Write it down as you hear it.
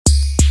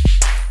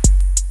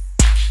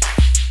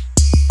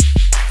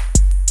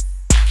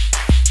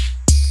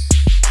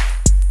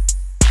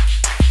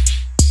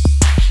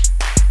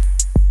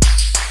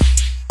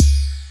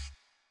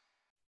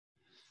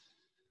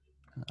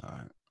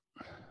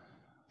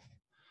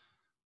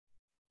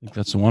Think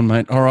that's the one,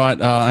 mate. All right,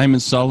 Eamon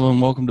Sullivan,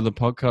 welcome to the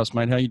podcast,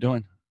 mate. How you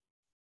doing?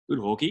 Good,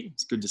 Hawkey.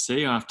 It's good to see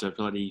you after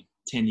bloody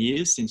 10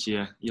 years since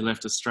you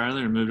left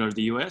Australia and moved over to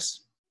the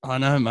US. I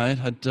know, mate.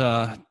 I'd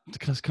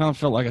just kind of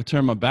felt like I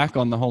turned my back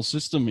on the whole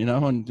system,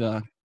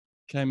 and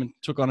came and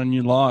took on a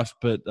new life.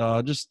 But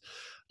just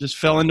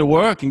fell into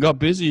work and got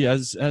busy,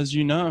 as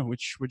you know,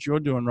 which you're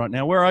doing right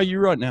now. Where are you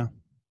right now?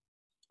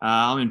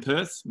 I'm in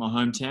Perth, my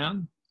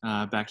hometown,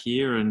 back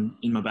here and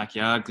in my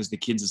backyard because the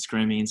kids are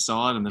screaming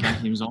inside and the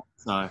vacuum's on.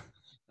 So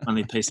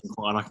only peace and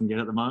quiet I can get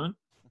at the moment.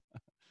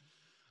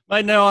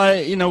 Mate, now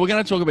we're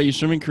going to talk about your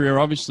swimming career,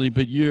 obviously,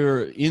 but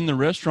you're in the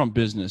restaurant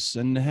business,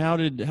 and how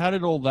did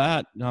all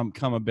that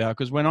come about?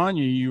 Because when I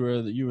knew you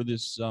were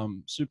this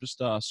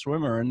superstar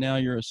swimmer, and now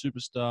you're a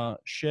superstar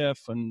chef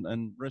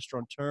and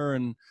restaurateur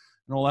and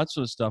all that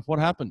sort of stuff. What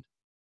happened?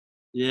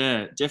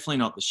 Yeah, definitely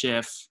not the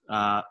chef.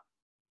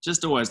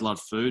 Just always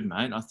loved food,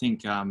 mate. I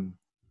think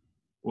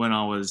when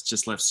I was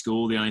just left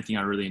school, the only thing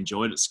I really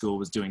enjoyed at school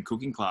was doing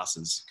cooking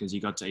classes because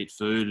you got to eat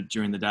food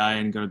during the day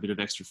and got a bit of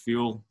extra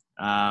fuel.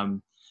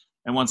 And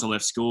once I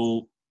left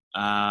school,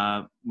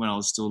 when I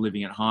was still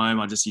living at home,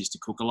 I just used to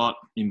cook a lot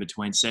in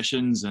between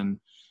sessions. And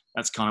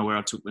that's kind of where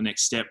I took the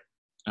next step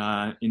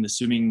in the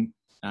swimming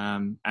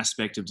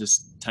aspect of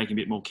just taking a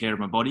bit more care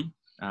of my body.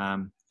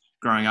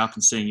 Growing up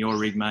and seeing your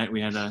rig, mate, we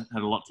had a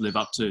lot to live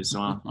up to.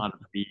 So I had to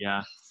be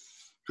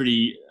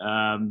pretty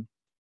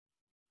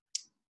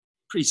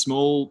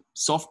small,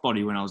 soft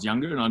body when I was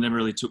younger. And I never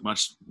really took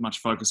much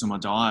focus on my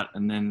diet.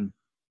 And then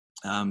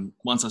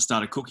once I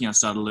started cooking, I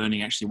started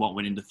learning actually what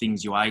went into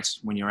things you ate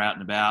when you're out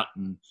and about,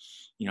 and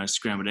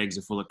scrambled eggs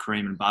are full of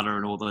cream and butter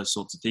and all those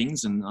sorts of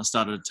things. And I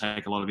started to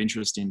take a lot of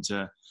interest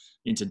into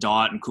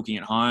diet and cooking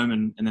at home,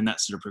 and then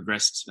that sort of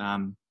progressed.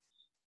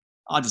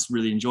 I just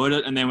really enjoyed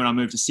it. And then when I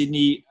moved to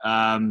Sydney,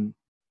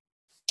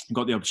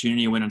 got the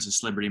opportunity. I went into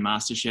Celebrity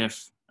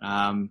MasterChef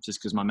just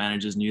because my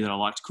managers knew that I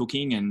liked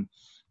cooking, and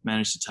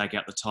managed to take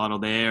out the title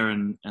there,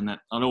 and that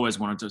I'd always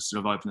wanted to sort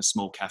of open a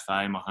small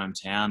cafe in my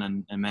hometown,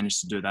 and managed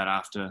to do that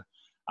after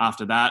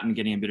that, and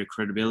getting a bit of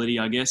credibility,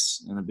 I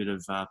guess, and a bit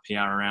of PR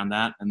around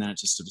that. And then it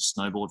just sort of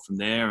snowballed from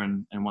there.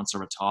 And once I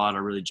retired, I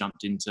really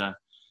jumped into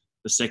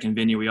the second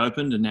venue we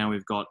opened, and now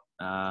we've got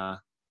 5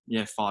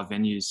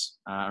 venues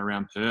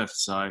around Perth.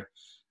 So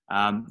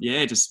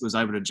just was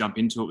able to jump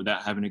into it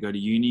without having to go to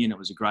uni, and it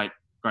was a great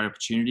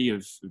opportunity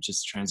of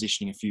just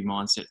transitioning a few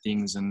mindset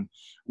things and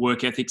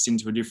work ethics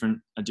into a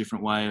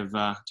different way of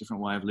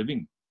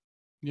living.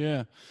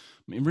 Yeah, I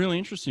mean, really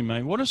interesting,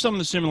 mate. What are some of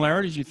the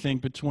similarities you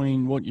think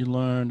between what you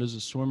learned as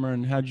a swimmer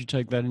and how did you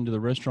take that into the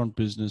restaurant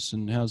business,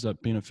 and how's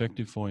that been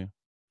effective for you?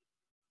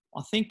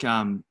 I think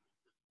the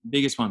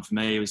biggest one for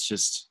me was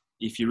just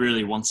if you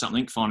really want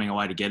something, finding a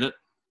way to get it.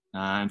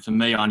 And for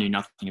me, I knew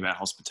nothing about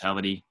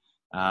hospitality.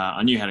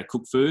 I knew how to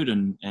cook food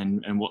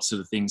and what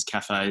sort of things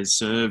cafes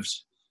served,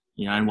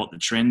 and what the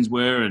trends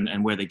were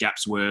and where the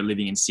gaps were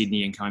living in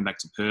Sydney and coming back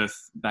to Perth.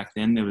 Back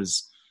then, there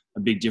was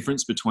a big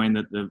difference between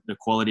the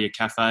quality of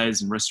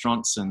cafes and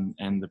restaurants and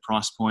the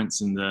price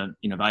points and the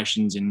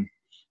innovations in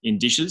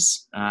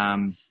dishes.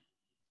 And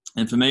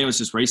for me, it was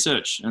just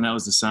research. And that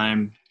was the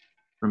same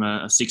from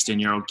a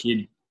 16-year-old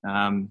kid,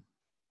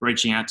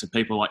 reaching out to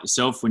people like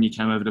yourself when you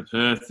came over to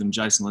Perth, and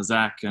Jason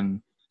Lazak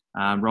and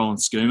Roland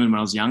Schoeman. When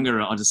I was younger,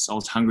 I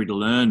was hungry to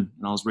learn,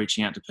 and I was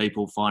reaching out to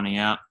people, finding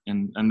out,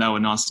 and they were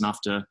nice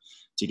enough to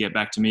get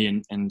back to me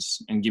and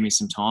give me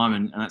some time.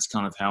 And that's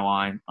kind of how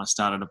I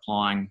started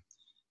applying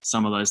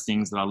some of those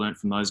things that I learned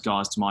from those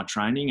guys to my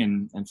training.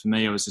 And for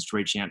me, I was just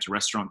reaching out to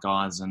restaurant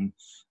guys and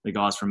the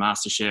guys from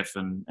MasterChef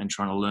and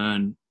trying to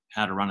learn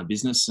how to run a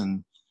business.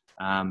 And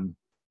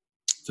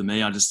for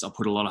me, I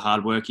put a lot of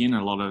hard work in,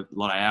 a lot of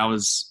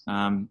hours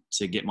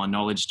to get my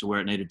knowledge to where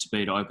it needed to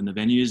be to open the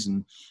venues.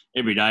 And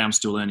every day I'm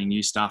still learning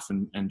new stuff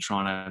and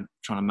trying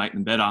to make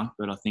them better.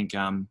 But I think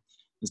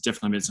there's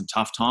definitely been some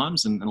tough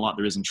times, and like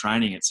there is in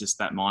training, it's just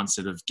that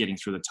mindset of getting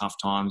through the tough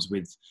times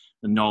with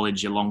the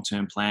knowledge your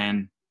long-term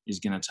plan is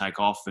going to take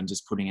off, and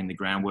just putting in the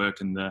groundwork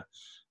and the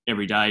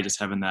every day just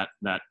having that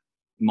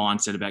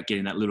mindset about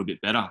getting that little bit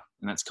better.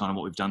 And that's kind of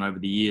what we've done over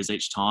the years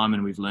each time.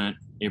 And we've learnt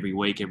every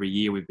week, every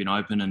year we've been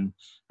open and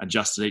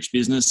adjusted each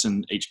business,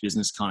 and each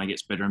business kind of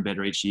gets better and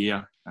better each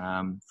year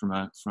from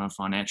a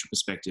financial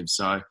perspective.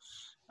 So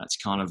that's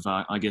kind of,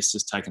 I guess,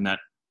 just taking that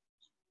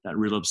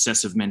real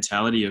obsessive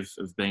mentality of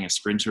being a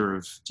sprinter,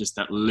 of just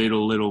that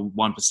little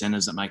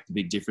 1%ers that make the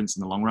big difference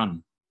in the long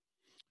run.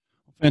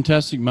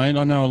 Fantastic, mate.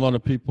 I know a lot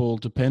of people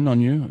depend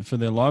on you for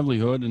their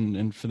livelihood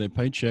and for their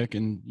paycheck.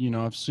 And,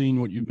 I've seen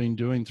what you've been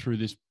doing through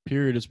this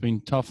period. It's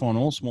been tough on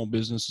all small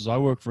businesses. I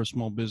work for a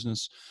small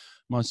business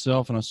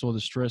myself, and I saw the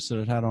stress that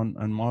it had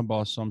on my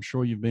boss. So I'm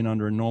sure you've been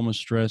under enormous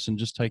stress and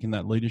just taking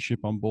that leadership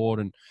on board.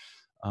 And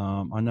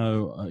I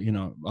know,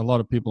 a lot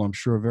of people, I'm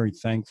sure, are very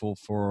thankful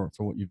for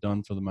what you've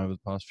done for them over the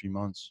past few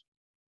months.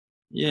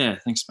 Yeah,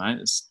 thanks, mate.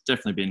 It's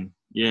definitely been,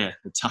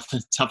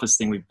 the toughest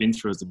thing we've been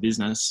through as a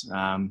business.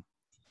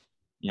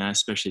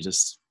 Especially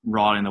just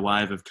riding the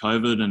wave of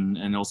COVID,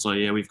 and also,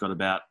 we've got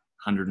about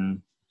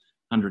 100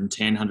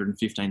 110,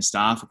 115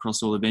 staff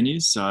across all the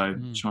venues. So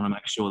trying to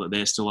make sure that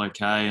they're still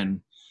okay.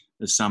 And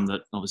there's some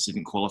that obviously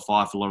didn't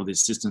qualify for a lot of the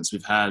assistance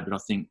we've had, but I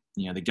think,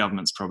 the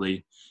government's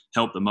probably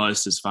helped the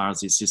most as far as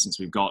the assistance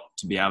we've got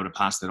to be able to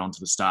pass that on to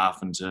the staff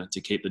and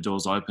to keep the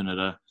doors open at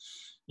a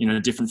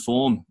different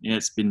form. Yeah,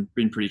 it's been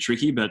pretty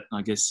tricky, but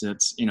I guess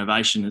it's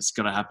innovation. It's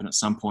got to happen at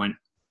some point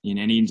in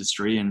any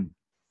industry. And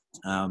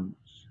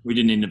we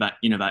didn't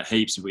innovate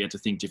heaps, but we had to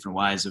think different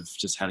ways of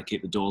just how to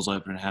keep the doors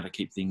open and how to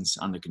keep things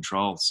under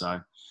control. So,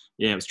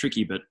 yeah, it was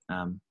tricky, but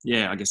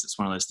I guess it's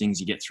one of those things.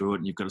 You get through it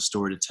and you've got a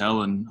story to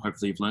tell, and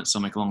hopefully you've learnt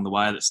something along the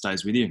way that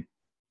stays with you.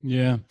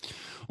 Yeah.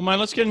 Well, mate,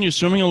 let's get into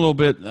swimming a little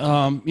bit.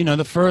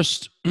 The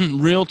first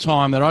real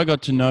time that I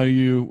got to know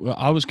you,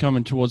 I was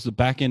coming towards the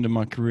back end of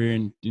my career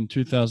in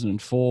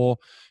 2004,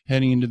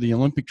 heading into the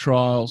Olympic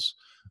trials.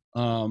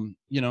 And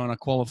I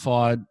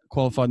qualified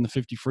in the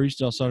 50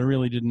 freestyle, so I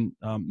really didn't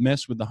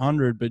mess with the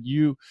 100. But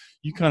you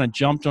kind of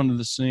jumped onto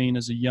the scene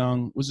as a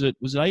young. Was it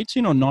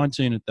 18 or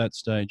 19 at that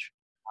stage?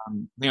 I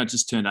think I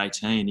just turned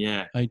 18.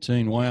 Yeah,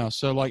 18. Wow.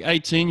 So like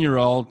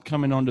 18-year-old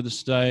coming onto the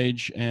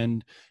stage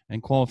and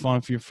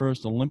qualifying for your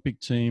first Olympic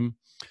team.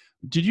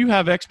 Did you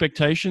have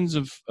expectations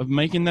of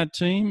making that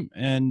team?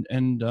 And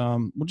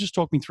just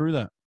talk me through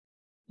that.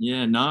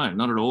 Yeah, no,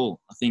 not at all.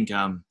 I think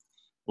a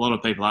lot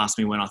of people asked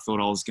me when I thought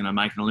I was going to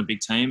make an Olympic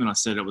team, and I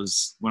said it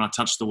was when I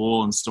touched the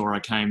wall and saw I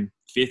came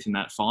 5th in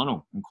that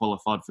final and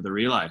qualified for the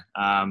relay.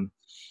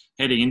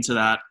 Heading into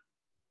that,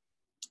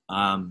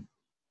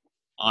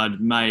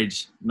 I'd made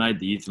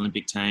the Youth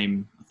Olympic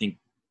team, I think,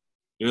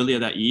 earlier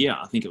that year.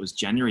 I think it was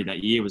January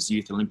that year was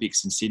Youth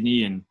Olympics in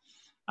Sydney, and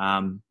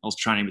I was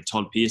training with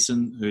Todd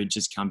Pearson, who had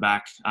just come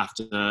back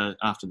after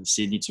the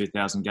Sydney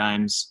 2000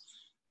 Games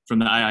from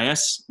the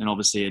AIS, and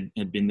obviously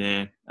had been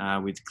there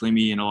with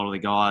Climmy and a lot of the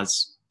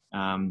guys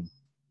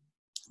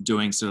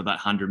doing sort of that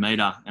 100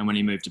 metre. And when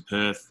he moved to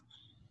Perth,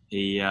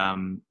 he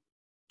kind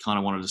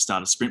of wanted to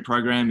start a sprint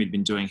program. He'd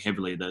been doing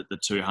heavily the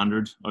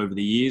 200 over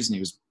the years, and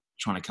he was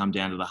trying to come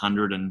down to the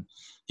 100, and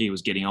he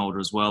was getting older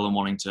as well and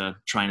wanting to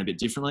train a bit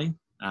differently.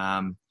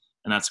 And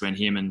that's when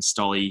him and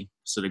Stolly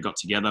sort of got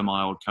together,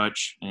 my old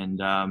coach, and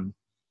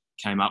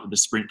came up with the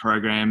sprint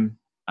program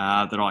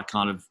that I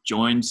kind of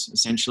joined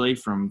essentially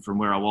from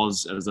where I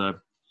was as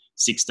a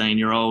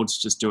 16-year-old,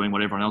 just doing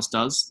what everyone else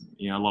does,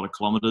 a lot of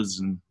kilometres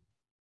and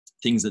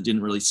things that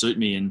didn't really suit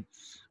me. And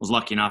I was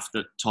lucky enough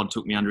that Todd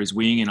took me under his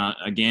wing. And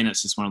again,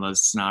 it's just one of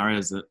those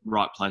scenarios that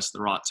right place at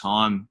the right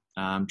time,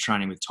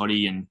 training with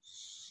Toddy, and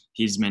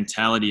his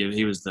mentality of,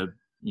 he was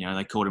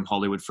they called him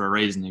Hollywood for a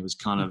reason. He was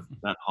kind of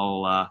that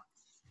whole,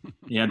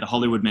 he had the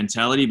Hollywood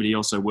mentality, but he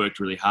also worked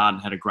really hard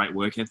and had a great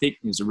work ethic.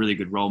 He was a really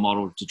good role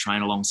model to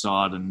train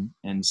alongside, and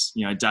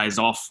days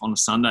off on a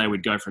Sunday,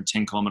 we'd go for a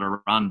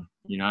 10-kilometre run,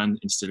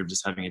 instead of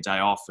just having a day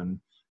off and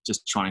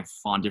just trying to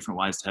find different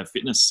ways to have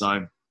fitness.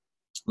 So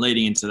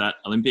leading into that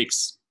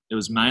Olympics, it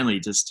was mainly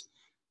just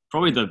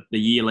probably the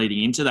year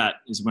leading into that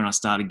is when I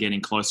started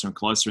getting closer and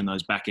closer in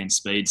those back-end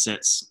speed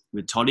sets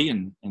with Toddy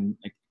and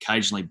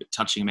occasionally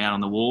touching him out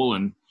on the wall.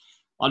 And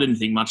I didn't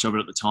think much of it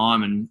at the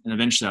time. And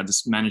eventually I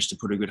just managed to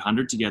put a good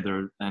 100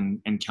 together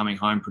and coming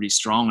home pretty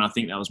strong. And I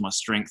think that was my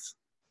strength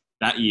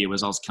that year,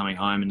 was I was coming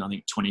home and I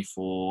think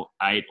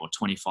 24.8 or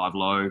 25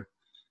 low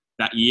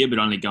that year, but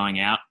only going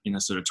out in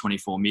a sort of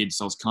 24 mid.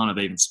 So I was kind of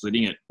even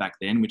splitting it back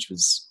then, which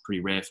was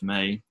pretty rare for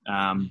me.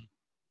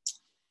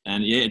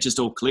 And yeah, it just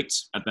all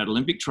clicked at that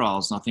Olympic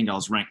trials. And I think I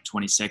was ranked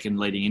 22nd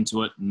leading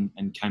into it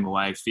and came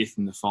away 5th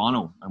in the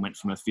final and went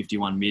from a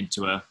 51 mid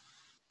to a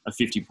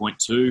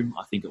 50.2,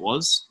 I think it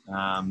was.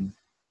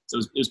 So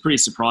it was pretty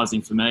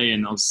surprising for me.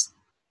 And I was,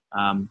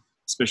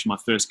 especially my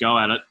first go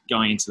at it,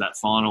 going into that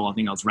final, I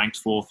think I was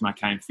ranked 4th and I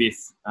came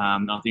 5th.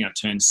 I think I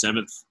turned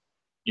 7th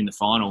in the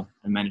final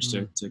and managed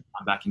to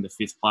come back into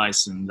 5th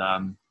place. And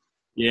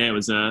it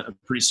was a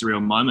pretty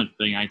surreal moment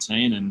being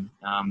 18.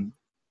 And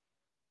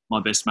my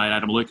best mate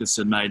Adam Lucas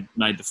had made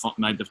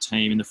the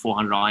team in the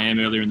 400 IM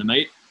earlier in the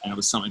meet, and it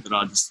was something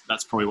that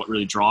that's probably what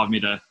really drove me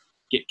to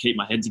keep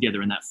my head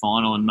together in that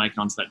final and make it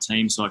onto that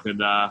team so I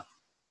could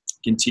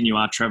continue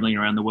our travelling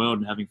around the world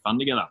and having fun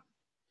together.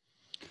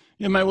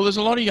 Yeah, mate. Well, there's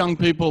a lot of young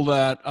people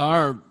that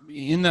are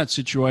in that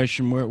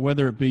situation, where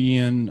whether it be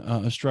in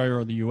Australia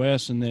or the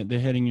US, and they're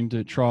heading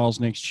into trials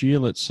next year,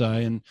 let's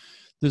say, and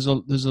there's a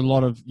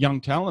lot of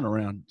young talent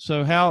around.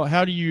 So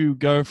how do you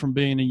go from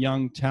being a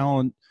young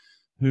talent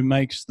who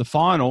makes the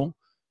final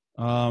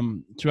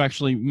to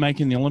actually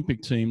making the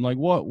Olympic team? Like,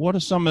 what are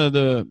some of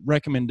the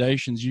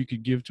recommendations you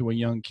could give to a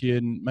young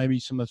kid, and maybe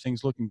some of the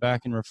things looking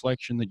back in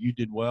reflection that you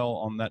did well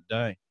on that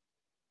day?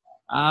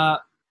 I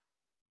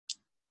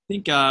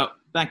think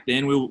back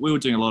then we were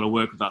doing a lot of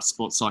work with our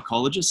sports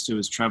psychologist who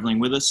was travelling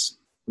with us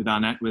with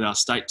our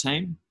state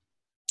team.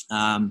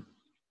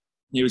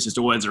 He was just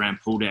always around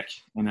pool deck,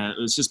 and it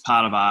was just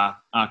part of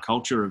our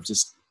culture of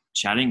just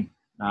chatting.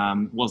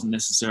 It wasn't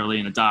necessarily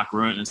in a dark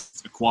room,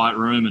 it's a quiet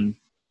room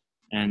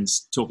and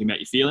talking about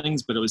your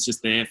feelings, but it was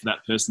just there for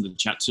that person to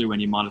chat to when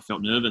you might have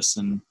felt nervous.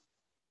 And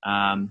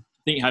I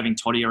think having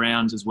Toddy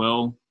around as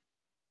well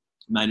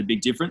made a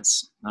big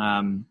difference.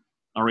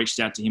 I reached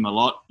out to him a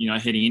lot,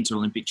 heading into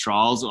Olympic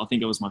trials. I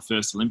think it was my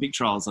first Olympic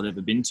trials I'd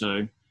ever been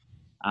to.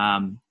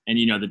 And,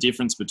 the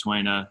difference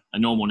between a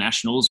normal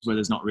nationals where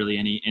there's not really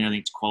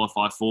anything to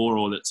qualify for,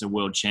 or that's a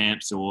world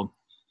champs or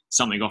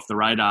something off the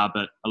radar,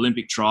 but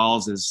Olympic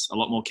trials, there's a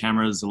lot more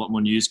cameras, a lot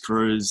more news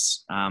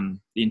crews. The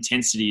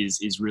intensity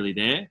is really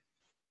there.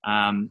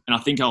 And I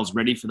think I was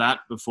ready for that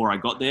before I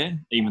got there,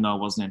 even though I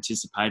wasn't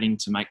anticipating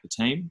to make the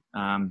team.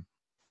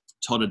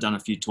 Todd had done a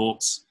few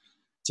talks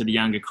to the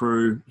younger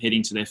crew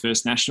heading to their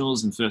first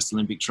nationals and first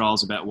Olympic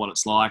trials about what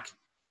it's like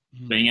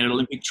being at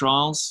Olympic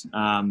trials,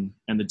 and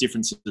the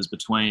differences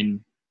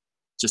between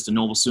just a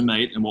normal swim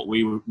meet and what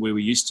we were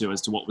used to as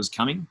to what was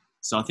coming.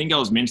 So I think I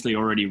was mentally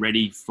already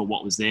ready for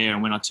what was there.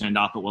 And when I turned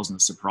up, it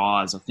wasn't a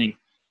surprise. I think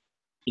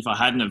if I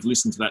hadn't have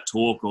listened to that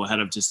talk or had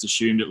have just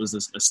assumed it was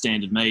a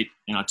standard meet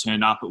and I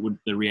turned up,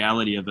 the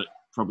reality of it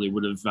probably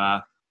would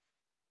have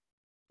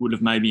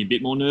made me a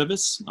bit more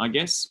nervous, I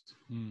guess.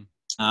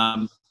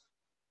 But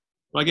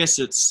I guess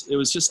it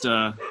was just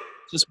one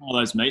of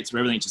those meets where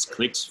everything just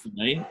clicked for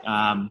me.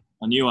 I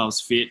knew I was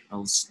fit. I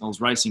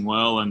was racing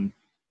well, and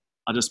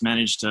I just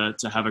managed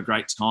to have a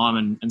great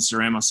time and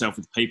surround myself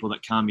with people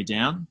that calm me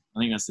down. I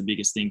think that's the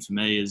biggest thing for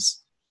me is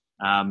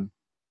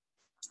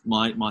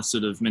my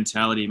sort of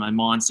mentality, my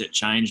mindset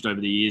changed over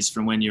the years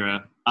from when you're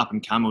a up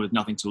and comer with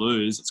nothing to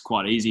lose. It's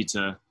quite easy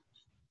to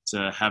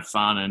have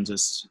fun and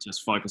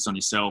just focus on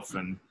yourself.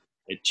 And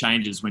it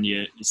changes when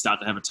you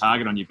start to have a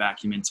target on your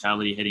back, your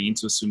mentality heading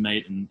into a swim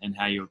meet and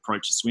how you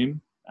approach a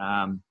swim.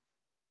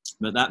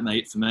 But that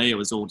meet for me, it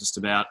was all just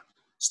about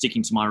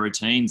sticking to my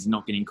routines and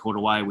not getting caught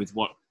away with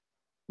what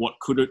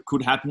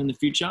could happen in the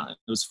future.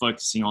 It was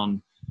focusing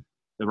on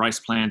the race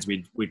plans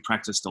we'd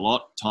practiced a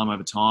lot, time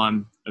over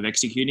time, of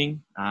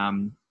executing.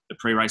 The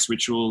pre-race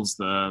rituals,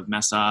 the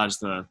massage,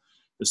 the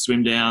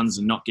swim downs,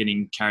 and not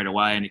getting carried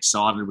away and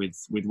excited with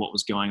what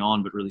was going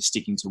on, but really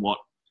sticking to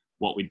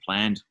what we'd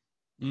planned.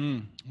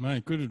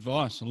 Mate, good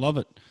advice. I love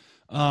it.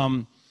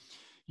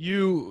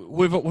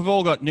 We've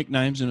all got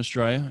nicknames in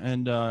Australia,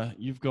 and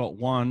you've got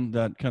one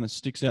that kind of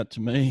sticks out to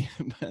me,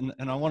 and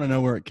I want to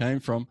know where it came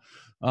from.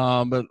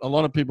 But a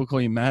lot of people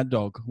call you Mad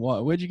Dog.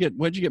 Where'd you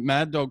get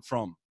Mad Dog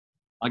from?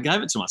 I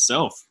gave it to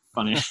myself.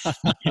 Funny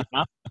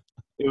enough.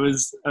 It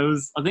was.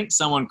 I think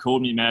someone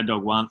called me Mad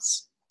Dog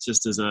once,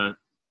 just as a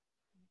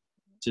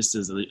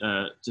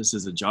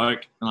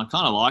joke, and I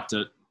kind of liked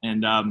it.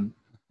 And I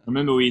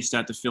remember we used to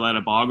have to fill out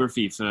a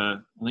biography I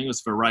think it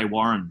was for Ray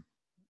Warren.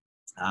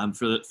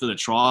 For the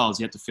trials,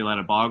 you had to fill out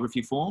a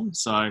biography form.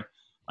 So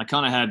I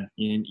kind of had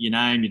your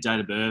name, your date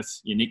of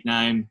birth, your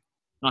nickname.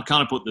 And I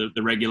kind of put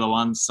the regular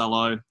one,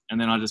 Solo, and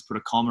then I just put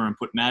a comma and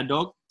put Mad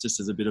Dog, just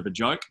as a bit of a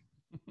joke.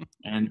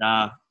 And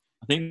I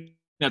think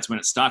that's when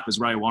it stuck, was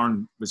Ray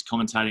Warren was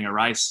commentating a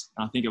race.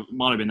 I think it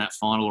might have been that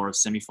final or a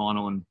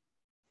semi-final. And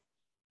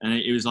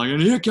he was like,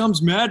 and here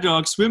comes Mad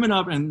Dog swimming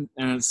up. And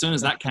as soon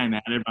as that came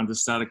out, everyone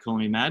just started calling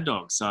me Mad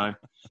Dog. So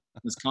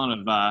it was kind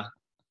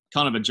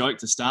of a joke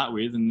to start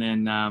with, and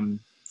then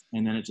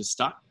it just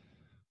stuck.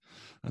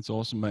 That's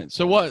awesome, mate.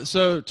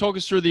 So talk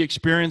us through the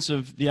experience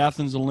of the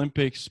Athens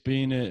Olympics,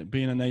 being an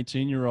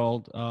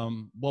 18-year-old.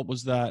 What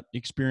was that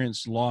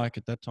experience like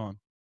at that time?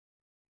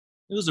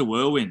 It was a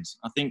whirlwind.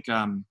 I think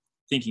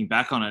thinking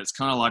back on it, it's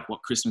kind of like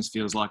what Christmas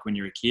feels like when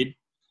you're a kid.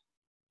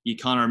 You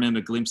kind of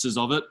remember glimpses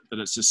of it, but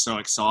it's just so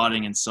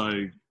exciting and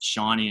so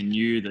shiny and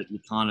new that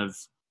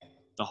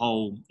the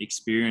whole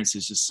experience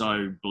is just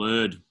so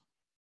blurred.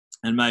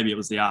 And maybe it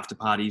was the after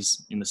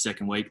parties in the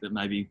second week that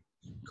maybe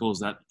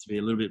caused that to be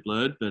a little bit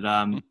blurred. But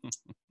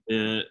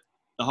the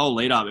whole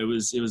lead up, it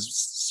was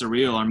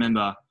surreal. I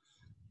remember,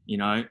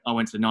 I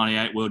went to the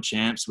 '98 World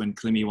Champs when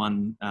Clemmy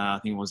won, I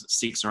think it was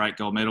 6 or 8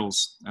 gold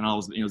medals. And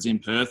it was in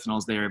Perth, and I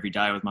was there every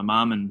day with my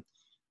mum, and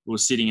we were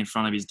sitting in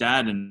front of his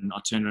dad, and I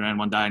turned around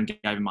one day and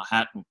gave him my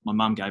hat. My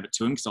mum gave it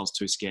to him because I was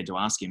too scared to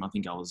ask him. I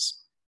think I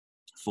was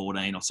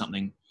 14 or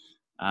something.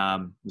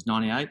 It was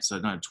 98, so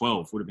no,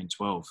 12, would have been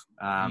 12.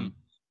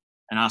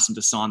 And asked him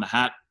to sign the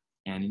hat,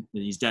 and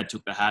his dad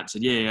took the hat and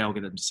said, yeah, I'll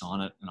get him to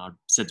sign it. And I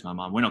said to my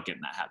mum, we're not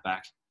getting that hat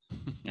back.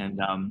 And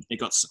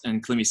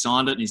and Clemmy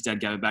signed it, and his dad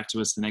gave it back to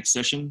us the next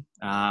session.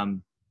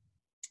 And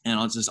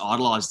I just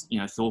idolised,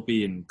 Thorpe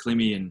and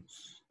Clemmy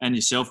and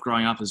yourself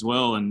growing up as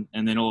well. And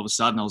then all of a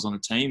sudden I was on a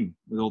team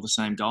with all the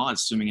same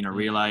guys swimming in a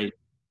relay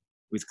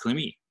with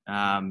Clemmy.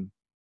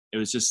 It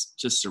was just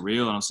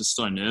surreal, and I was just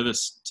so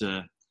nervous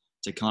to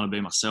kind of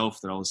be myself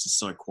that I was just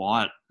so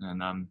quiet.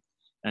 And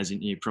as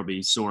you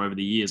probably saw over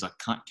the years, I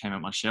came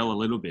out my shell a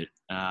little bit.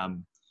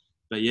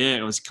 But yeah,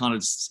 it was kind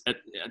of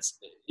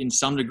in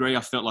some degree, I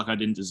felt like I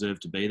didn't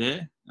deserve to be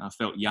there. I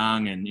felt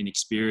young and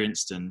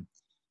inexperienced, and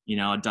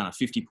I'd done a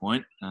 50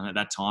 point. At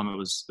that time, it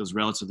was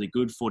relatively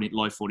good.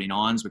 Low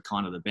 49s were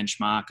kind of the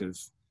benchmark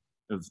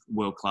of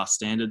world class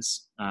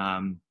standards.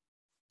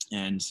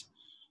 And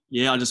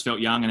yeah, I just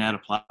felt young and out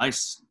of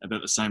place. But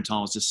at the same time,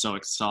 I was just so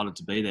excited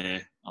to be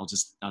there. I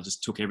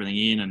just took everything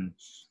in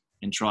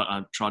and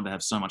tried to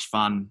have so much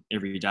fun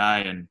every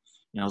day. And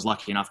I was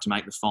lucky enough to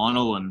make the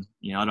final, and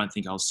I don't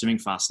think I was swimming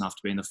fast enough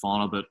to be in the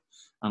final, but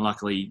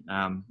unluckily,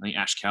 I think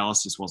Ash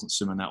Callis just wasn't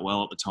swimming that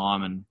well at the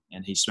time, and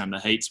he swam the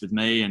heats with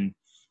me, and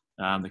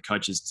the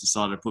coaches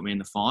decided to put me in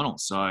the final.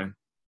 So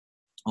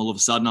all of a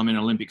sudden, I'm in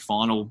an Olympic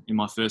final in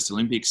my first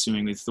Olympics,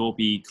 swimming with Thorpe,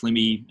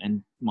 Climmy,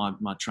 and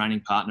my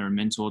training partner and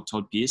mentor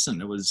Todd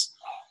Pearson. It was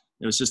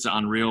just an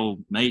unreal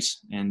meet,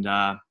 and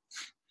I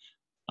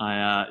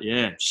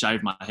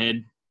shaved my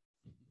head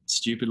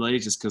stupidly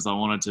just because I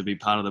wanted to be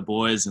part of the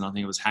boys, and I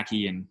think it was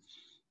Hacky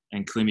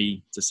and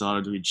Climmy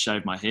decided we'd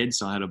shave my head,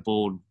 so I had a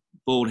bald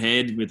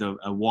head with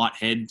a white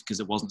head because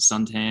it wasn't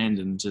suntanned,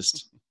 and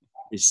just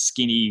this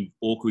skinny,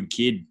 awkward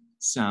kid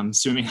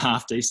swimming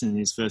half decent in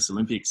his first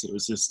Olympics. It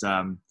was just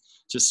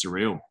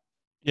surreal.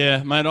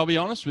 Yeah, mate, I'll be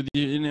honest with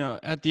you. You know,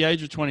 at the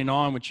age of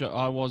 29, which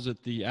I was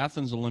at the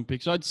Athens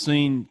Olympics, I'd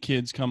seen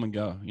kids come and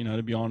go. You know,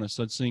 to be honest,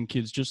 I'd seen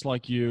kids just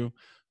like you,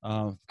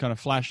 kind of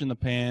flash in the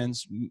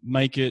pans,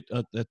 make it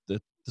at the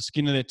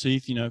skin of their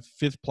teeth. You know,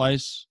 fifth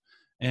place,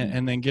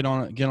 and then get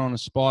on a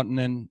spot, and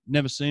then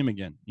never see him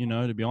again. You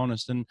know, to be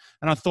honest, and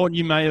I thought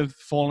you may have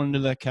fallen into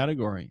that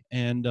category,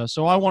 and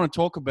so I want to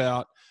talk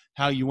about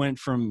how you went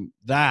from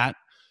that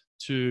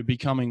to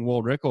becoming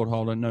world record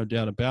holder, no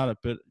doubt about it.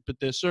 But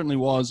there certainly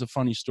was a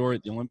funny story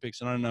at the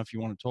Olympics, and I don't know if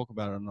you want to talk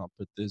about it or not.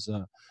 But there's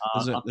an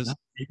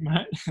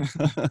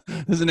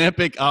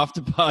epic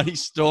after party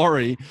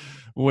story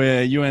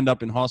where you end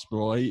up in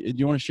hospital. Do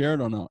you want to share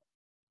it or not?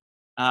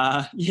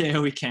 Yeah,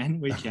 we can.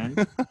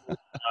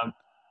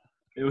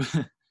 It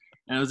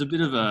was a bit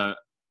of the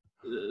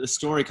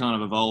story kind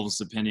of evolves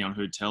depending on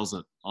who tells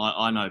it.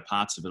 I know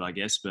parts of it, I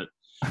guess, but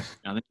I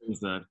think it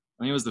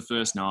was the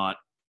first night,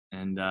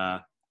 and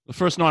the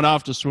first night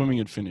after swimming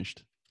had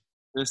finished.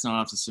 First night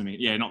after swimming,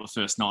 yeah, not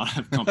the first night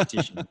of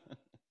competition.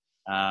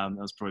 That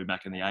was probably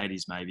back in the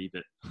 80s, maybe,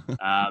 but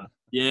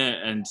yeah,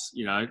 and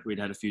you know, we'd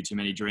had a few too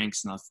many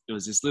drinks, and there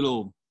was this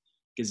little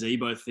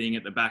gazebo thing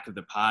at the back of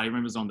the party. I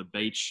remember it was on the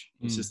beach.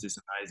 It was just this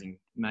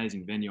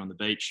amazing venue on the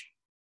beach.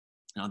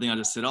 And I think I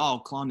just said, I'll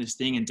climb this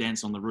thing and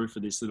dance on the roof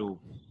of this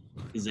little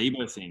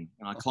gazebo thing.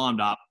 And I climbed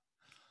up,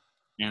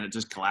 and it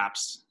just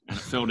collapsed, and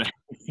it fell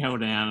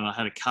down, and I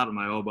had a cut on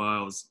my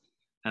elbow.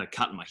 Had a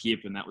cut in my hip,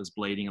 and that was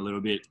bleeding a little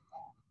bit,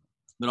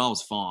 but I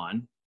was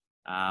fine.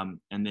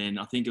 And then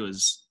I think it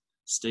was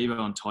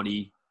Steve-O and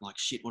Toddy, like,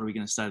 shit, what are we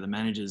going to say to the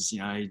managers? You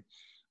know,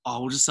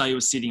 we'll just say he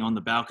was sitting on the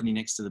balcony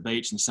next to the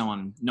beach and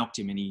someone knocked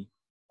him and he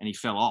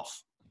fell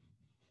off.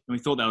 And we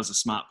thought that was a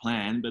smart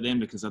plan, but then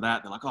because of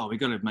that, they're like, we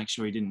got to make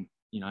sure he didn't,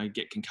 you know,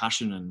 get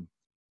concussion and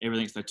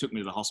everything. So they took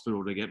me to the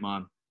hospital to get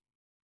my,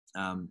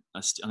 I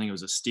think it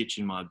was a stitch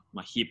in my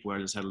hip where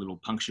I just had a little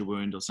puncture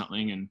wound or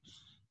something. And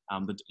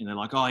they're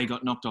like, he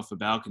got knocked off a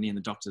balcony, and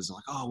the doctors are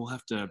like, we'll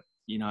have to,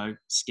 you know,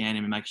 scan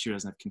him and make sure he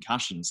doesn't have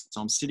concussions. So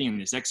I'm sitting in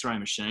this X-ray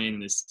machine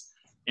and this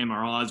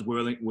MRIs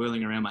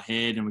whirling around my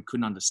head, and we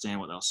couldn't understand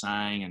what they were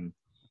saying. And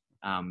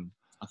I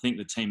think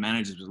the team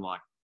managers was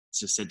like,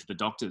 just said to the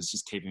doctors,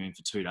 just keep him in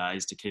for 2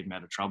 days to keep him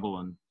out of trouble.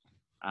 And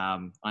I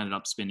ended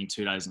up spending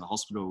 2 days in the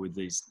hospital with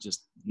these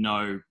just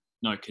no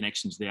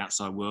connection to the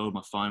outside world.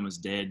 My phone was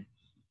dead.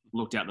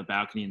 Looked out the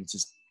balcony and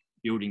just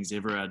buildings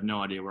everywhere. I had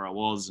no idea where I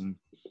was, and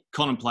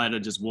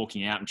contemplated just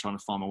walking out and trying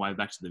to find my way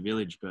back to the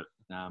village. But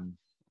I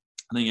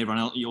think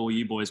all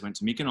you boys went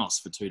to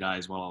Mykonos for 2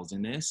 days while I was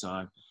in there. So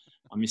I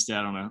missed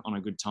out on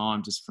a good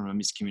time just from a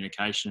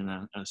miscommunication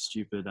and a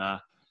stupid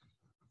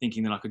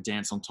thinking that I could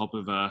dance on top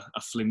of a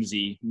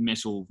flimsy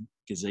metal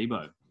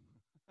gazebo.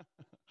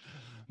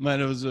 Mate,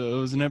 it was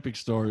an epic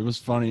story. It was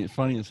funny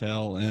as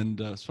hell,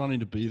 and it's funny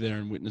to be there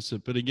and witness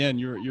it. But again,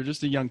 you're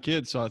just a young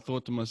kid, so I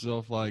thought to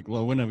myself, like,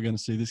 well, we're never going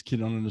to see this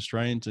kid on an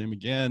Australian team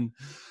again.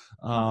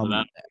 After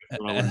that, I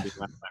wouldn't be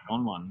back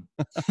on one.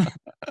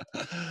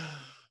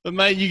 But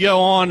mate, you go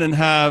on and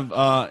have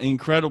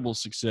incredible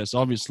success.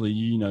 Obviously,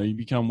 you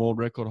become world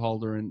record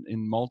holder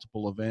in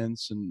multiple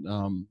events, and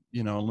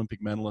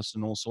Olympic medalist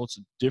and all sorts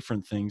of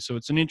different things. So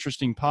it's an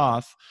interesting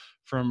path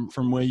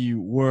from where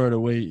you were to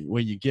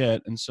where you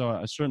get. And so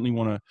I certainly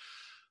want to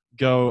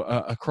go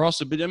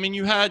across a bit. I mean,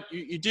 you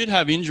did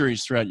have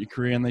injuries throughout your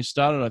career, and they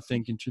started, I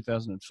think, in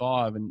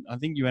 2005, and I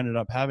think you ended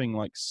up having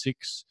like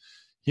 6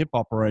 hip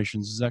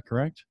operations. Is that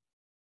correct?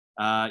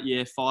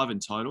 Yeah, 5 in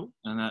total,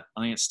 and I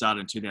think it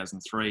started in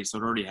 2003. So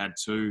I'd already had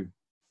two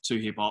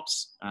hip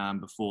ops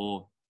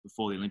before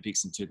the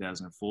Olympics in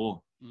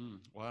 2004.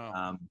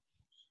 Wow.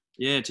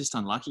 Yeah, just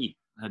unlucky.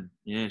 I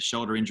had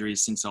shoulder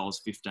injuries since I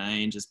was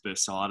 15, just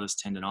bursitis,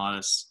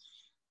 tendonitis,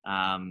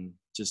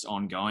 just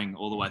ongoing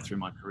all the way through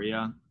my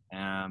career.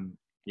 5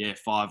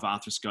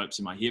 arthroscopes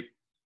in my hip,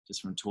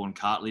 just from torn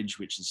cartilage,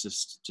 which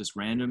is just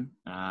random.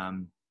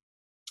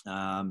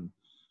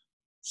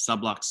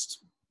 Subluxed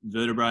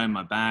vertebrae in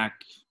my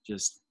back,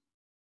 just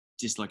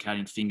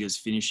dislocating fingers,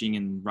 finishing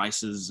in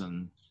races,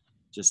 and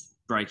just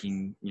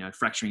breaking,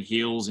 fracturing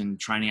heels in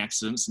training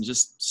accidents, and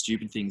just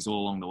stupid things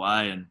all along the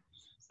way. And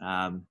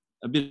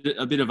a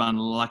bit of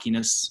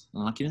unluckiness.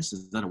 Unluckiness,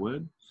 is that a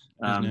word?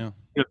 A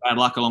bit of bad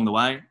luck along the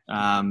way.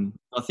 I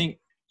think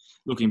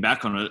looking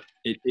back on it,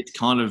 it's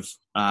kind of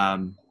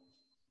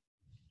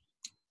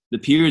the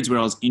periods where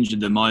I was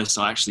injured the most,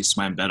 I actually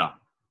swam better.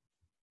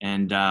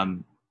 And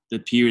the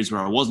periods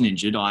where I wasn't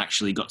injured, I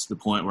actually got to the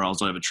point where I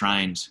was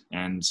overtrained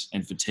and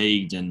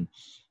fatigued and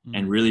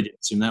really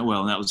didn't swim that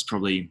well. And that was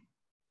probably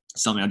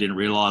something I didn't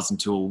realise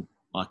until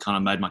I kind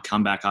of made my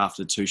comeback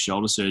after 2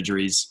 shoulder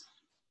surgeries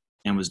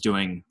and was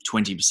doing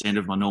 20%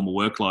 of my normal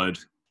workload.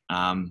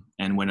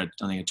 And went I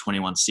think a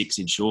 21.6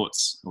 in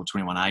shorts or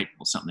 21.8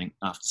 or something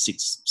after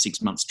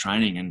six months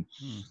training. And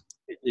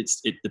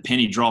the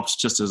penny drops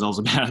just as I was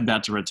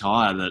about to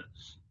retire that,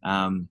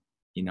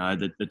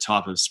 the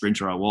type of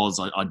sprinter I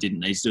was, I didn't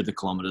need to do the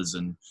kilometres,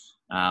 and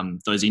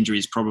those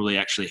injuries probably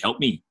actually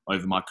helped me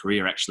over my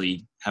career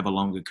actually have a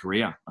longer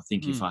career. I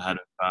think if I had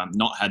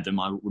not had them,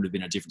 I would have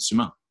been a different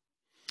swimmer.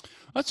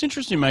 That's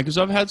interesting, mate, because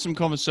I've had some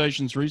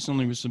conversations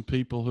recently with some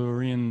people who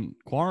are in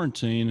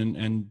quarantine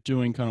and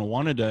doing kind of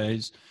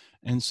one-a-days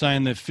and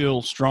saying they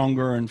feel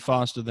stronger and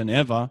faster than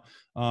ever.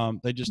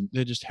 They're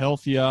just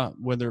healthier,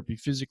 whether it be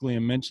physically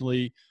and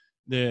mentally.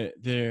 They're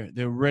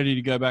ready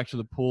to go back to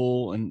the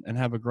pool and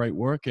have a great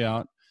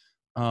workout.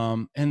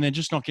 And they're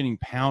just not getting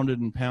pounded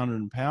and pounded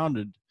and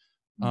pounded.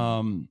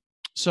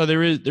 So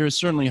there is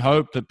certainly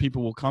hope that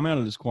people will come out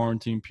of this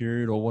quarantine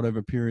period or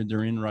whatever period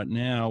they're in right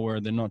now, where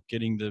they're not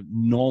getting the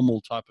normal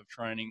type of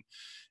training,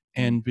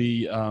 and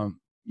be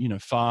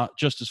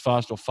just as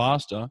fast or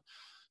faster.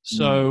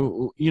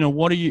 So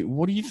what do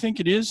you think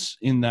it is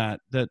in that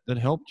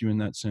helped you in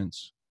that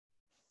sense?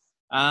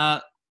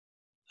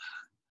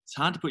 It's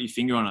hard to put your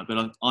finger on it,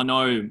 but I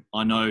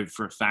know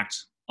for a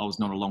fact I was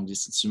not a long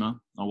distance swimmer.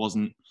 I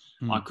wasn't.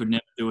 I could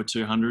never do a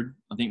 200.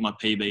 I think my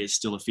PB is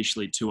still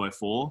officially 2:04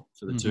 for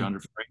the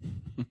 200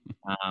 free.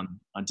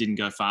 I didn't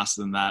go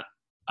faster than that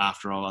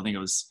after I think it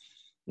was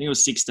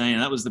 16.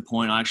 And that was the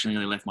point I actually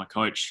nearly left my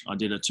coach. I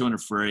did a 200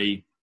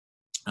 free.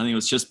 I think it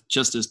was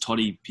just as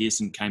Toddy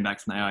Pearson came back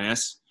from the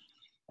AIS.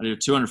 I did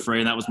a 200 free,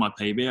 and that was my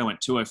PB. I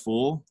went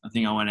 2:04. I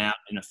think I went out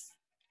in a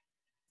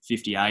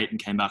 58 and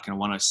came back in a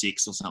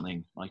 1:06 or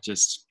something. Like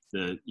just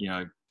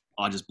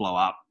I just blow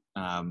up.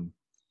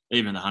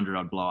 Even the 100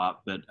 I'd blow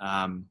up, but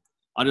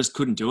I just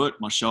couldn't do it.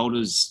 My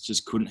shoulders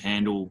just couldn't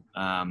handle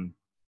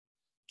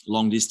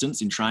long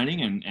distance in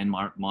training, and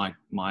my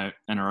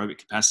anaerobic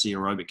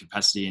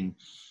capacity in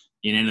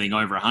anything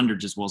over 100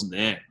 just wasn't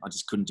there. I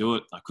just couldn't do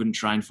it. I couldn't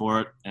train for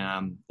it.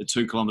 The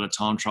 2 kilometre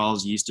time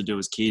trials you used to do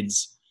as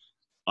kids,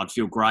 I'd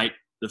feel great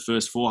the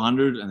first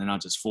 400, and then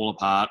I'd just fall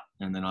apart,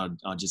 and then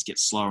I'd just get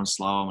slower and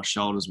slower. My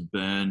shoulders would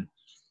burn.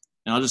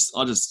 And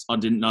I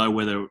didn't know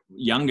whether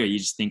younger, you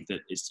just think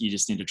that you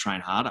just need to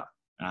train harder.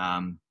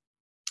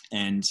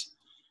 And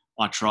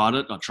I tried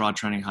it. I tried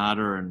training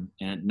harder, and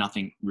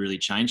nothing really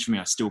changed for me.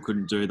 I still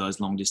couldn't do those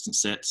long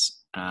distance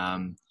sets.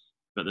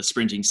 But the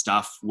sprinting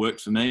stuff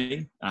worked for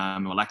me. My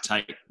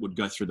lactate would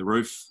go through the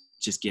roof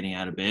just getting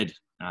out of bed.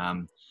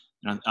 And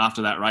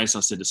after that race, I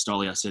said to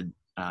Stolly,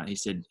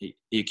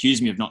 he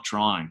accused me of not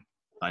trying,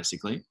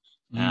 basically.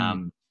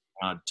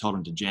 I told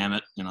him to jam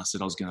it, and I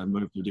said I was going to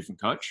move to a different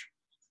coach.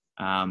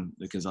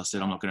 Because I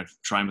said I'm not going to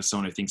train with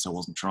someone who thinks I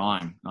wasn't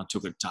trying. I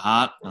took it to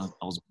heart. I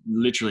was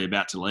literally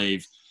about to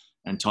leave,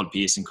 and Todd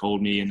Pearson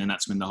called me, and then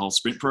that's when the whole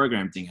sprint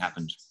program thing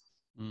happened.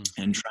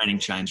 And training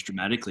changed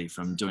dramatically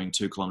from doing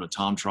 2 kilometre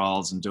time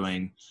trials and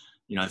doing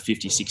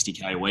 50,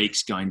 60k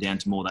weeks, going down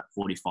to more that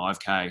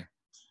 45k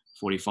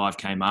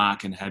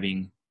mark, and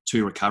having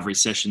 2 recovery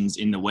sessions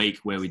in the week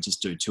where we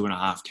just do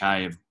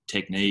 2.5k of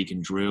technique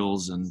and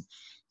drills and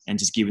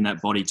just giving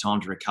that body time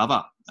to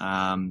recover.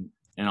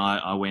 And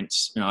I went,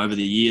 over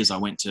the years, I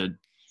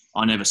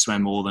never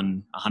swam more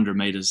than 100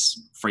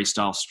 meters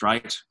freestyle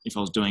straight. If I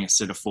was doing a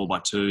set of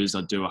 4x2s,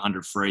 I'd do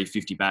 100 free,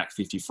 50 back,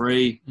 50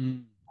 free,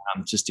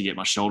 just to get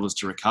my shoulders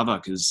to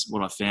recover. Because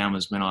what I found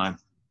was when I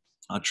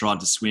tried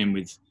to swim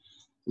with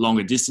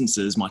longer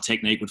distances, my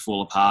technique would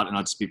fall apart, and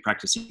I'd just be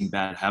practicing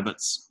bad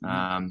habits.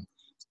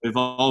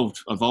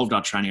 Evolved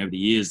our training over the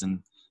years,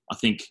 and I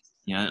think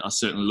I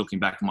certainly, looking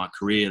back at my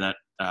career,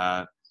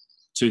 that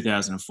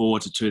 2004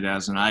 to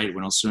 2008,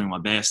 when I was swimming my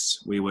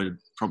best, we were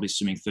probably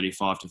swimming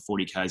 35 to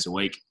 40 Ks a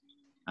week.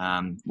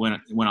 When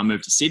I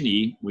moved to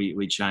Sydney,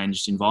 we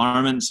changed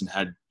environments and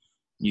had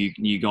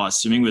new guys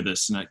swimming with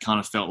us, and it kind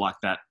of felt like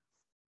that.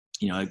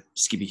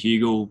 Skippy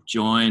Hugel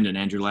joined, and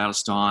Andrew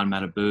Lauterstein,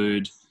 Matt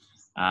Abood,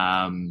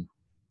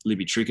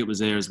 Libby Trickett was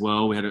there as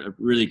well. We had a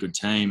really good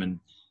team, and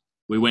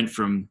we went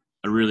from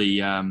a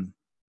really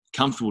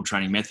comfortable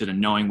training method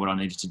and knowing what I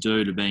needed to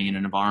do to being in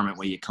an environment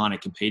where you're kind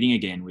of competing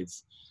again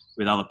with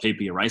other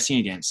people you're racing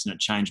against. And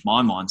it changed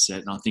my mindset.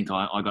 And I think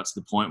I got to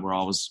the point where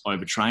I was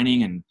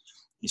overtraining, and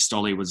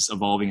Stolly was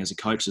evolving as a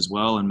coach as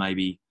well. And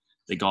maybe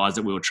the guys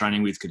that we were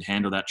training with could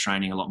handle that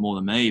training a lot more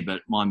than me.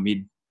 But my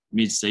mid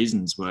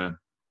seasons were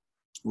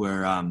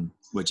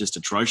just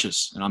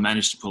atrocious. And I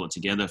managed to pull it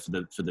together for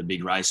the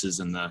big races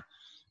and the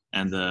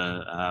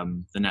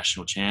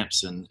national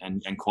champs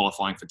and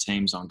qualifying for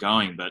teams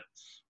ongoing. But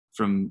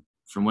from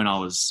when I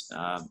was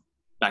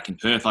back in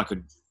Perth, I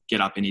could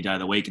get up any day of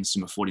the week and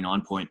swim a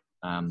 49 point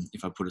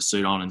if I put a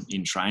suit on and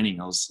in training.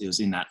 It was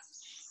in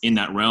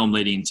that realm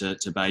leading to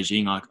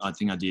Beijing. I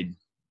think I did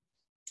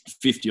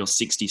 50 or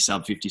 60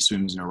 sub 50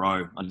 swims in a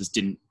row. I just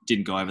didn't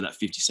go over that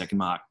 50-second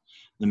mark,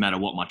 no matter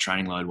what my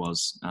training load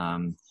was.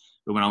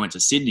 But when I went to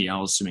Sydney, I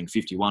was swimming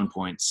 51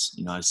 points,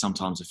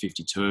 sometimes a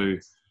 52.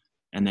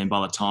 And then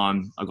by the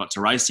time I got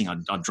to racing,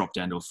 I'd dropped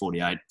down to a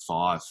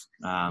 48.5.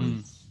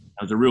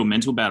 It was a real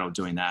mental battle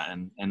doing that.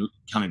 And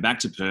coming back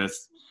to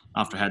Perth,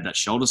 after I had that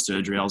shoulder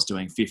surgery, I was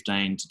doing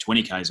 15 to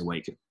 20 Ks a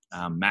week,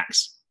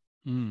 max.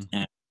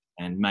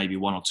 And maybe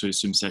 1 or 2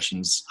 swim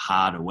sessions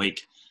hard a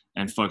week,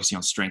 and focusing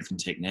on strength and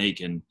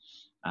technique. And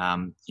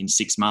in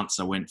 6 months,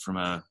 I went from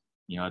a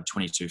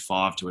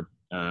 22.5 to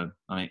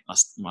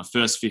my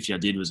first 50 I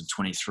did was a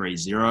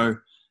 23.0,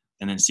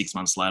 and then 6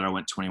 months later I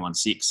went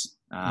 21.6.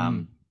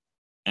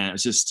 And it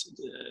was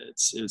just,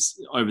 it was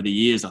over the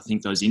years, I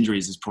think those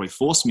injuries has probably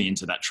forced me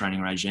into that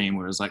training regime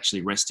where I was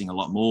actually resting a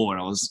lot more,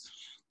 and I was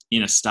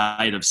in a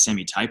state of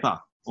semi-taper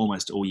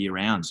almost all year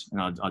round.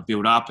 And I'd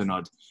build up, and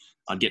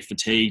I'd get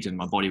fatigued, and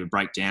my body would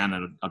break down,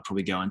 and I'd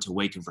probably go into a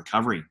week of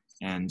recovery.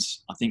 And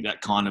I think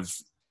that kind of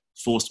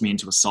forced me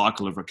into a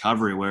cycle of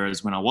recovery,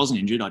 whereas when I wasn't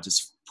injured, I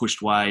just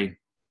pushed way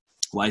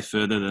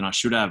further than I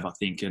should have, I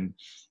think, and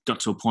got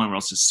to a point where I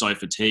was just so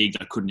fatigued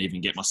I couldn't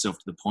even get myself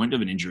to the point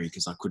of an injury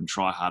because I couldn't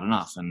try hard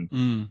enough.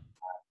 And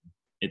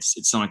it's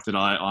something that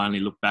I only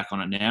look back on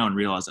it now and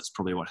realise that's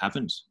probably what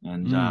happened.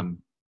 And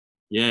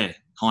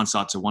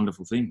hindsight's a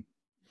wonderful thing.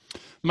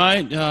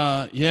 Mate,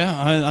 I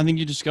think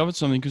you discovered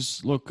something,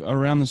 because, look,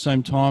 around the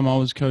same time I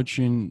was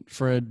coaching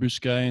Fred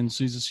Bousquet and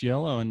Cesar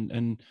Cielo,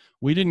 and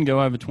we didn't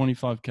go over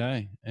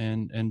 25K,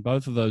 and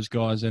both of those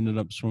guys ended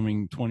up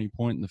swimming 20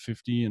 point in the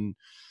 50, and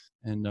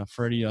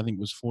Freddie, I think,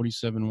 was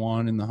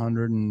 47.1 in the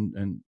 100,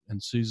 and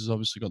Cesar's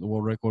obviously got the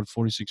world record,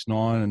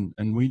 46.9,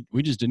 and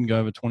we just didn't go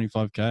over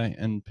 25K,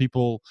 and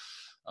people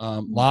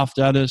laughed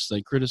at us,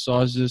 they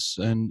criticized us,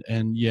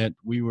 and yet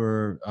we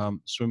were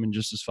swimming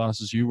just as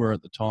fast as you were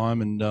at the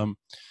time, and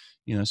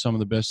some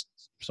of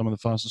the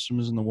fastest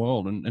swimmers in the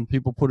world, and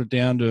people put it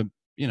down to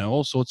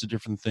all sorts of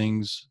different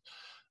things,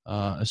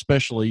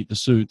 especially the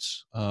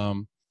suits,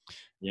 and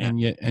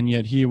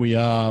yet here we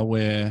are,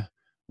 where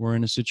we're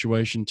in a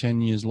situation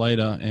 10 years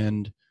later,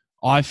 and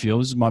I feel,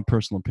 this is my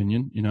personal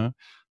opinion,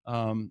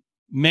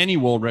 many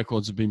world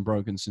records have been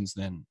broken since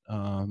then,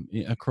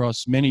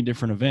 across many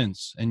different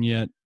events, and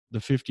yet the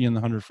 50 and the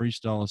 100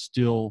 freestyle are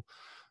still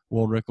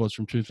world records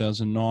from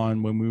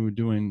 2009, when we were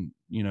doing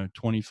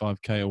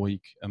 25K a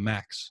week, a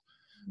max,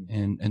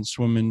 and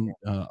swimming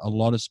a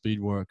lot of speed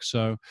work.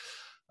 So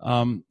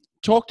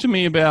talk to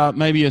me about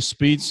maybe a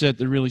speed set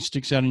that really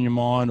sticks out in your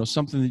mind, or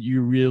something that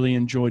you really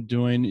enjoyed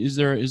doing. Is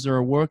there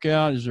a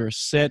workout? Is there a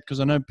set? Because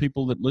I know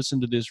people that listen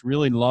to this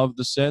really love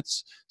the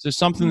sets. Is there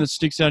something that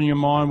sticks out in your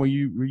mind where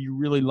you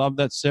really loved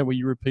that set, where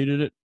you repeated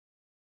it?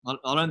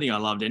 I don't think I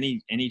loved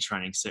any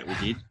training set we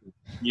did.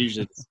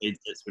 Usually the speed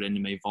sets would end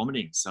in me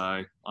vomiting. So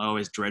I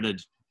always dreaded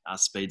our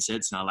speed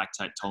sets and our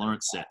lactate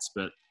tolerance sets.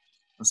 But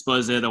I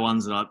suppose they're the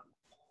ones that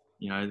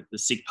the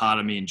sick part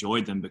of me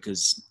enjoyed them,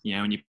 because,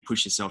 when you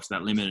push yourself to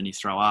that limit and you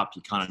throw up,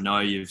 you kind of know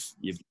you've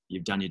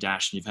done your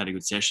dash and you've had a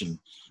good session.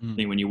 I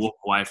think when you walk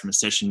away from a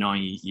session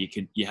knowing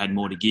you had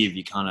more to give,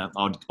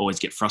 I'd always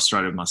get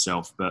frustrated with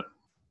myself. But,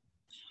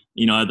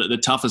 the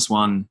toughest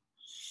one,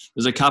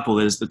 there's a couple.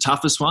 There's the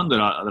toughest one that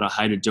I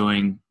hated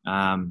doing,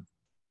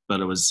 but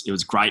it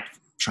was great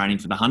training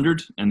for the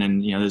 100. And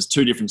then, there's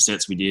 2 different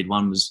sets we did.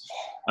 One was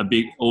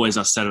always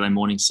our Saturday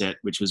morning set,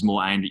 which was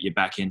more aimed at your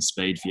back end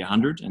speed for your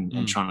 100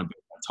 and trying to build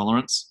that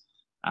tolerance.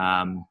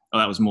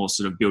 That was more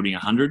sort of building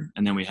 100.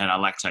 And then we had our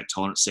lactate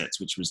tolerance sets,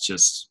 which was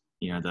just,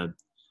 the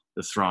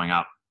throwing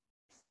up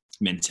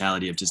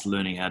mentality of just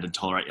learning how to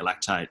tolerate your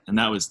lactate. And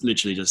that was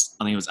literally just,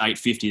 I think it was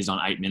 850s on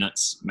 8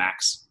 minutes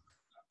max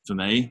for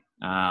me.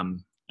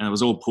 And it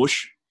was all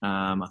push.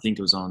 I think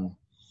it was on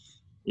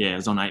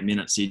 8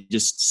 minutes. You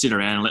just sit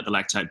around and let the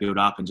lactate build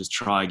up and just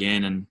try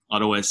again. And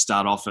I'd always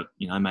start off at,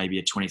 maybe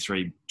a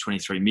 23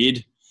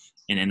 mid,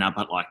 and end up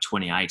at like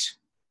 28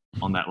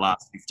 on that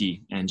last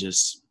 50, and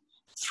just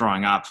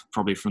throwing up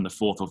probably from the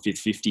 4th or 5th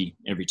 50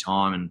 every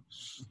time. And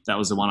that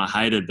was the one I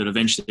hated. But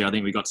eventually I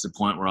think we got to the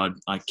point where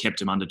I kept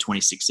them under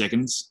 26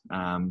 seconds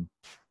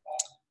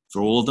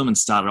for all of them, and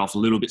started off a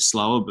little bit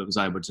slower, but was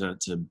able to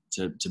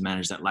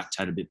manage that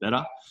lactate a bit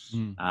better.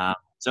 So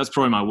that's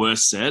probably my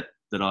worst set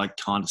that I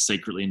kind of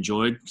secretly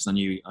enjoyed, because I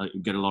knew I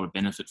would get a lot of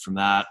benefit from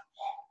that.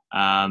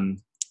 The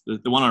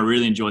one I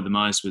really enjoyed the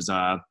most was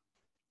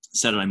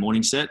Saturday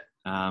morning set,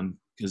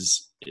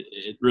 because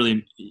it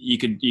really, you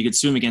could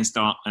swim against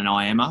an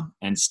IMer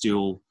and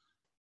still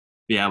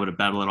be able to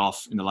battle it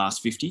off in the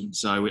last 50.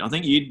 So I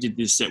think you did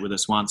this set with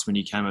us once when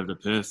you came over to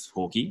Perth,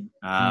 Hawkey.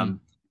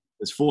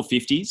 There's 4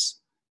 50s.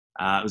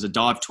 It was a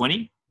dive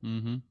 20,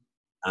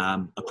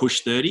 a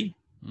push 30,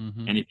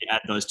 and if you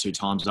add those 2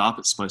 times up,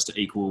 it's supposed to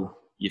equal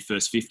your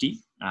first 50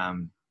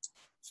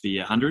 for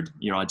your 100,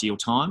 your ideal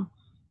time.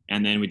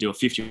 And then we do a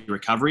 50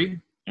 recovery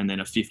and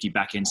then a 50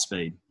 back end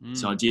speed.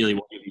 So ideally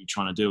what you're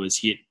trying to do is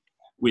hit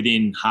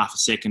within half a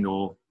second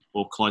or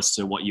close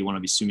to what you want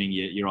to be swimming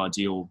your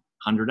ideal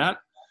 100 at.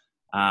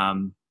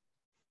 And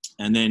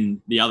And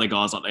then the other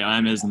guys like the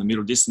Omers and the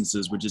middle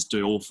distances would just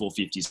do all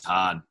 450s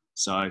hard.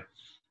 So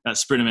that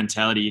sprinter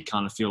mentality, you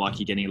kind of feel like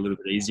you're getting a little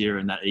bit easier,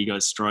 and that ego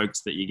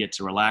strokes that you get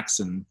to relax,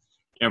 and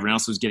everyone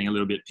else was getting a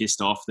little bit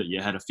pissed off that you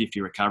had a 50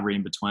 recovery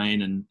in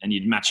between, and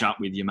you'd match up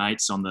with your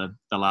mates on the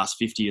last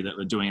 50 that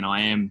were doing an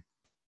IM,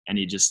 and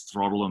you just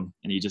throttle them,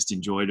 and you just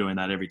enjoy doing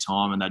that every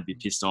time, and they'd be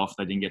pissed off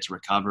they didn't get to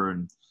recover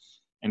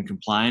and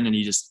complain, and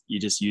you just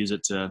use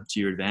it to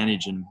your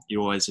advantage, and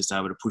you're always just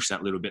able to push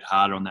that little bit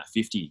harder on that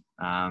 50.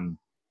 And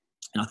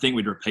I think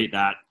we'd repeat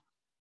that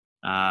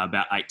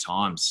about 8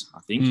 times, I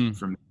think,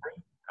 from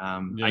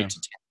 8 to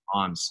 10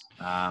 times.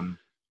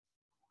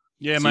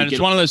 Yeah, so mate, it's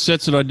one of those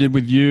sets that I did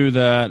with you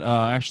that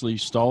I actually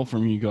stole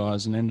from you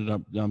guys and ended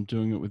up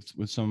doing it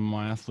with some of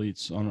my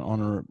athletes on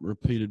a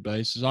repeated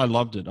basis. I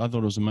loved it. I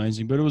thought it was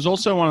amazing. But it was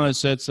also one of those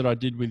sets that I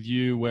did with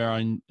you where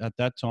at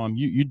that time,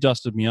 you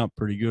dusted me up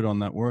pretty good on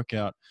that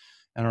workout.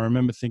 And I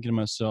remember thinking to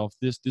myself,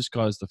 this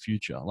guy's the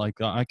future. Like,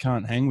 I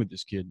can't hang with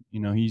this kid.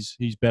 You know,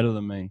 he's better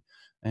than me.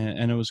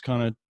 And it was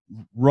kind of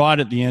right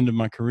at the end of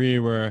my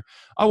career where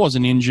I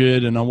wasn't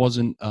injured and I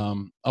wasn't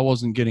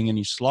getting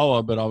any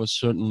slower, but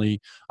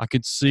I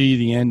could see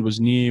the end was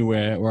near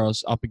where I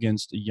was up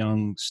against a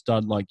young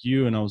stud like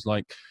you. And I was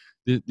like,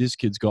 this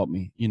kid's got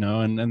me, you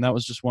know, and that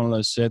was just one of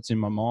those sets in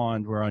my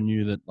mind where I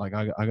knew that like,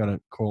 I got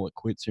to call it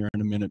quits here in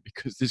a minute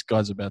because this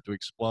guy's about to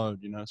explode,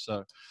 you know?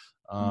 So,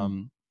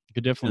 you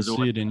could definitely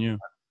see it in you.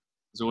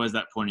 There's always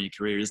that point in your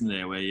career, isn't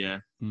there, where you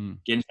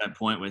get to that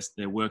point where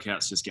their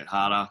workouts just get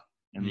harder,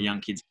 and the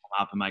young kids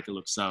come up and make it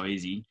look so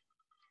easy.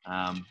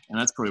 And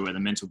that's probably where the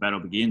mental battle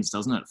begins,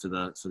 doesn't it, for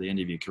the end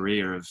of your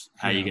career, of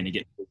how you're going to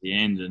get to the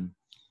end. And,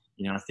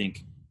 you know, I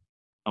think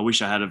I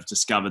wish I had have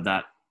discovered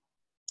that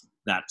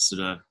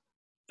sort of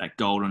that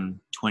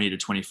golden 20 to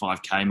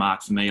 25K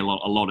mark for me a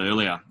lot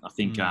earlier. I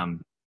think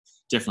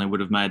definitely would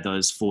have made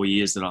those 4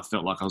 years that I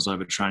felt like I was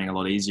overtraining a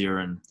lot easier,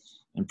 and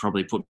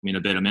probably put me in a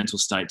better mental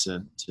state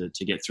to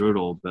get through it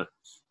all. But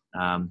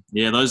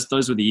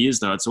those were the years,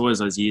 though. It's always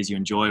those years you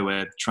enjoy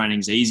where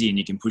training's easy and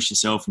you can push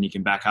yourself and you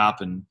can back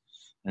up and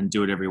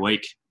do it every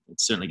week. It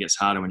certainly gets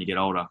harder when you get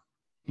older.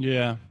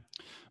 Yeah.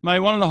 Mate,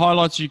 one of the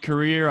highlights of your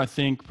career, I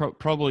think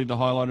probably the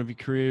highlight of your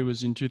career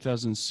was in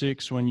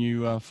 2006 when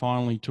you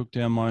finally took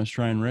down my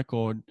Australian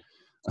record.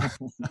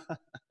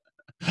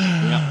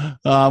 Yeah.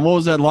 What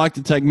was that like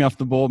to take me off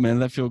the board, man?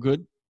 Did that feel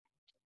good?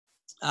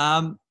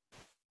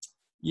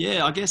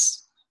 Yeah, I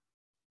guess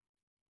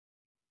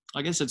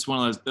it's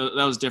one of those.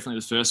 That was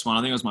definitely the first one.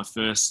 I think it was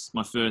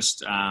my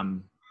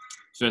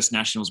first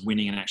nationals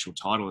winning an actual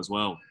title as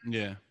well.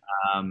 Yeah.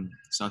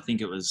 So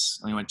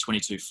I went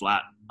 22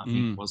 flat. I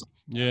think it was.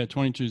 Yeah,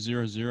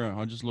 22.00.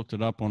 I just looked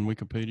it up on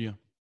Wikipedia.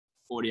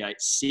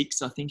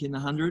 48.6, I think, in the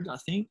 100. I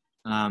think.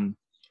 And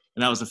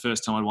that was the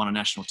first time I'd won a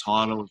national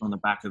title. It was on the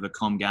back of the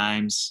Com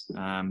Games.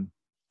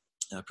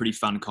 Pretty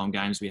fun Com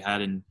Games we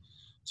had in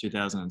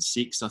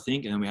 2006, I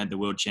think, and then we had the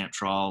World Champ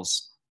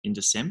Trials in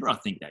December, I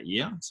think, that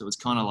year. So it was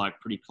kind of like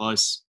pretty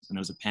close, and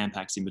there was a Pan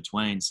Pacs in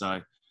between. So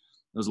there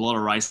was a lot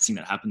of racing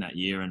that happened that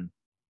year, and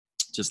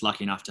just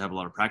lucky enough to have a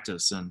lot of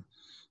practice. And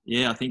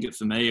yeah, I think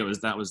for me,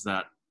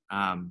 that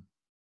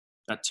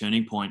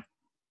turning point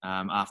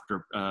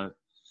after. I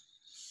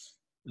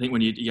think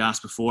when you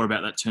asked before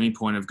about that turning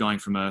point of going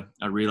from a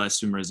relay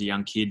swimmer as a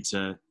young kid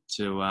to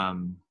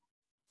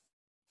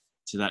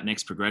that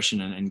next progression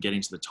and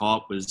getting to the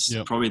top was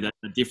probably the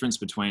difference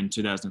between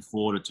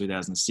 2004 to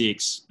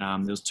 2006. There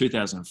was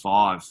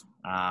 2005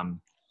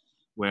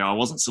 where I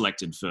wasn't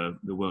selected for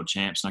the World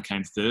Champs, and I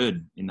came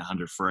third in the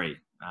 100 free.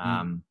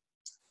 And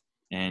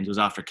it was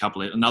after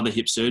another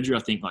hip surgery, I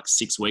think like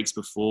 6 weeks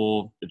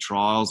before the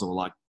trials, or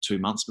like 2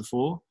 months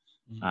before.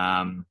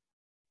 And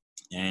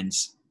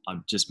I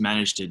just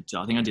managed to,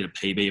 I think I did a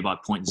PB by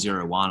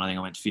 0.01. I think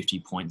I went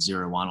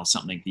 50.01 or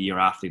something the year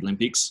after the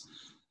Olympics.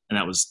 And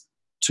that was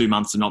 2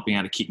 months of not being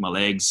able to kick my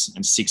legs,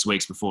 and 6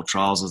 weeks before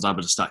trials I was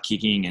able to start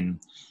kicking,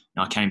 and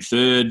I came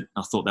third.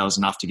 I thought that was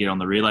enough to get on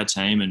the relay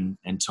team, and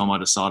Tomo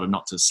decided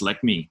not to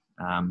select me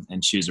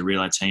and choose a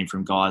relay team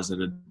from guys that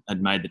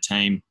had made the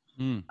team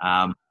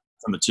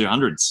from the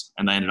 200s,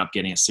 and they ended up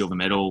getting a silver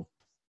medal.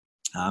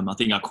 I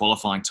think our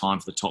qualifying time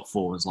for the top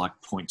 4 was like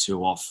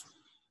 0.2 off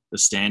the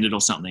standard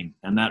or something,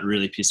 and that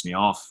really pissed me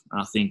off. And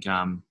I think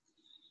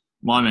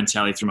my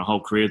mentality through my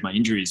whole career with my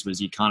injuries was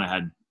you kind of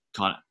had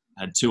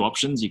 2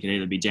 options. You could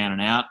either be down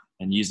and out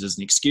and use it as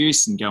an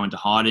excuse and go into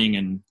hiding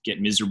and get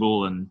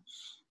miserable and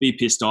be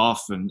pissed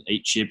off and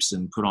eat chips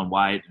and put on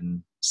weight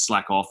and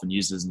slack off and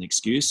use it as an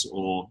excuse,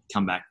 or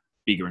come back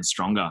bigger and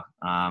stronger.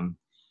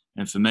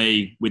 And for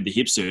me, with the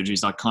hip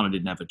surgeries, I kind of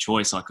didn't have a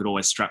choice. I could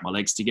always strap my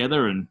legs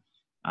together, and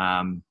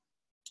I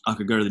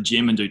could go to the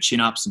gym and do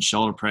chin-ups and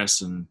shoulder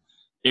press and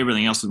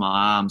everything else with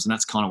my arms. And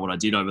that's kind of what I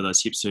did over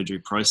those hip surgery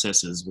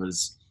processes,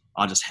 was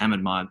I just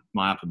hammered my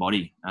upper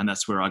body. And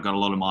that's where I got a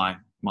lot of my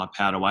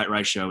power to weight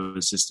ratio,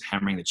 was just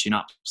hammering the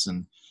chin-ups,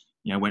 and,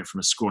 you know, went from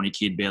a scrawny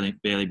kid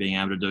barely being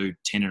able to do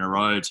 10 in a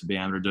row to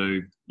being able to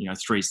do,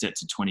 3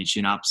 sets of 20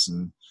 chin-ups.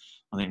 And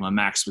I think my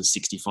max was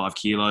 65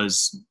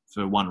 kilos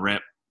for 1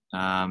 rep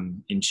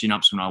in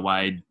chin-ups when I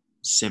weighed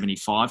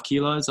 75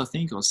 kilos, I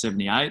think, or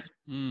 78.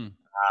 Mm.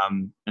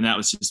 And that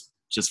was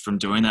just from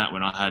doing that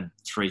when I had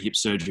 3 hip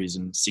surgeries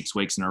in 6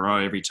 weeks in a row.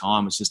 Every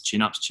time it was just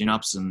chin-ups,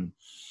 and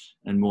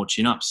more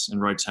chin-ups and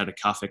rotator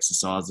cuff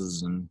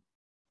exercises and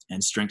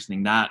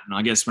strengthening that. And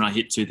I guess when I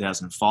hit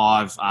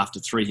 2005, after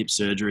 3 hip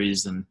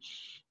surgeries and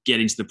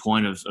getting to the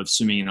point of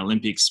swimming in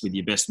Olympics with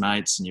your best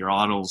mates and your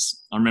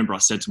idols, I remember I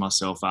said to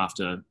myself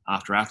after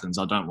Athens,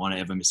 I don't want to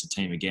ever miss a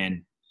team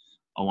again.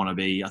 I want to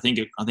be, I think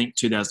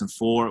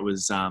 2004, it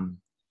was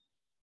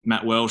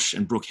Matt Welsh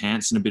and Brooke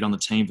Hanson had been on the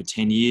team for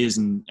 10 years,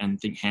 and I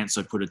think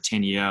Hanso put a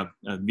 10-year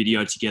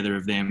video together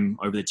of them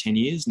over the 10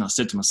 years. And I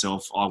said to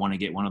myself, I want to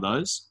get one of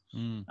those.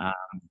 Mm.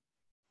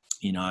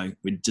 You know,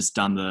 we'd just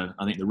done the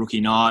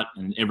rookie night,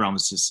 and everyone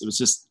was it was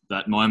just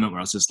that moment where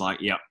I was just like,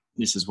 yep,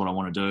 this is what I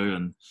want to do.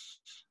 And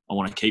I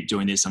want to keep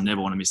doing this. I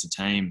never want to miss a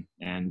team.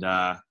 And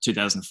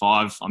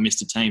 2005, I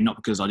missed a team, not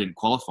because I didn't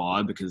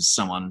qualify, because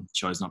someone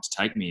chose not to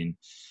take me.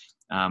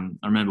 And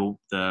I remember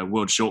the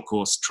World Short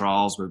Course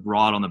trials were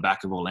right on the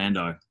back of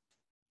Orlando.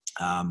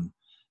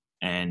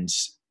 And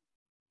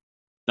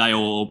they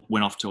all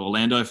went off to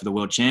Orlando for the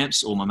World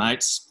Champs, all my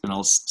mates, and I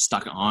was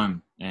stuck at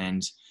home.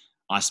 And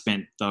I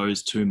spent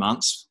those 2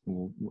 months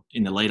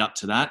in the lead up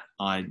to that.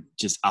 I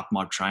just upped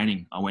my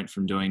training. I went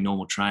from doing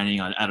normal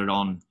training. I added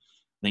on,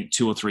 I think,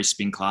 2 or 3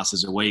 spin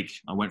classes a week.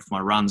 I went for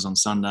my runs on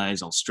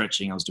Sundays. I was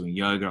stretching. I was doing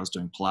yoga. I was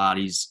doing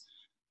Pilates.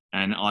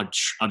 And I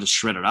just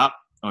shredded up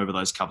over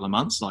those couple of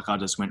months. Like, I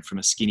just went from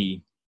a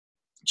skinny,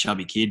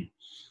 chubby kid.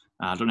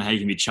 I don't know how you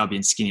can be chubby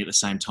and skinny at the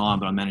same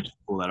time, but I managed to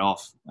pull that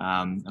off.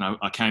 And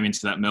I came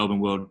into that Melbourne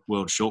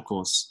World Short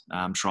Course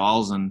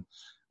trials, and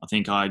I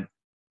think I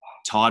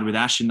tied with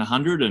Ash in the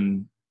 100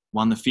 and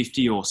won the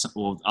 50 or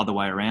other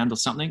way around or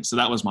something. So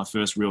that was my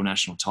first real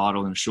national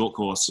title in a short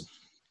course.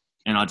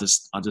 And I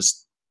just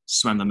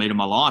swam the meet of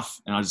my life,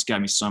 and I just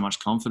gave me so much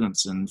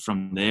confidence. And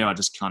from there, I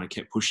just kind of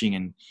kept pushing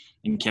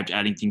and kept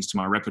adding things to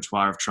my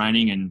repertoire of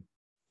training. And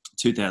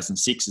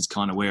 2006 is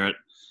kind of where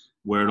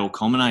it all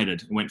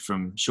culminated. It went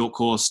from short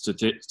course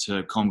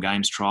to Com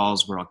Games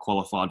trials, where I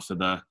qualified for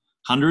the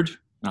 100. And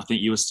I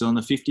think you were still in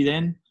the 50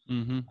 then.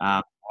 Mm-hmm.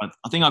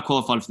 I think I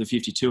qualified for the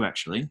 52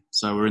 actually.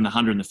 So we're in the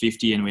 100 and the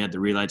 50, and we had the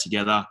relay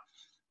together.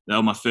 They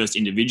were my first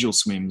individual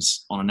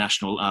swims on a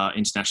national,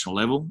 international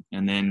level.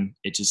 And then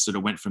it just sort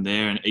of went from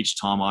there. And each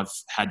time I've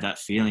had that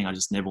feeling, I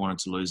just never wanted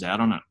to lose out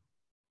on it.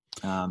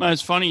 Mate,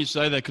 it's funny you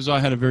say that, because I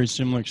had a very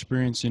similar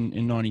experience in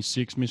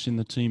 96, missing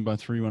the team by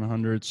 3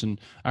 100ths, and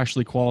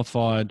actually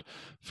qualified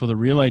for the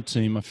relay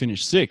team. I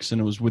finished 6th,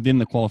 and it was within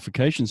the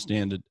qualification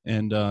standard.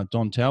 And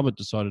Don Talbot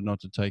decided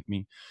not to take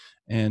me.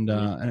 And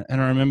I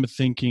remember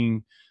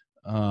thinking,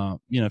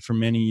 for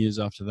many years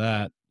after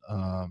that,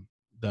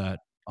 that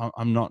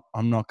I'm not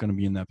going to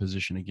be in that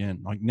position again.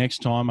 Like,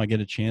 next time I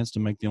get a chance to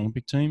make the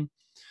Olympic team,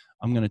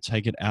 I'm going to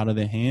take it out of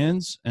their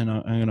hands, and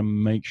I'm going to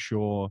make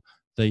sure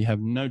they have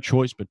no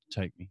choice but to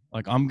take me.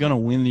 Like, I'm going to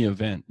win the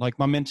event. Like,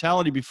 my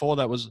mentality before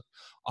that was,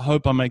 I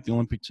hope I make the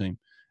Olympic team.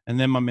 And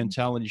then my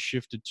mentality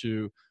shifted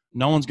to,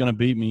 no one's going to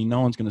beat me.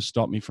 No one's going to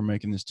stop me from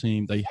making this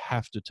team. They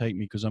have to take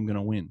me because I'm going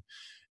to win.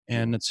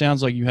 And it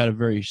sounds like you had a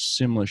very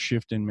similar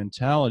shift in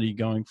mentality,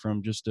 going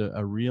from just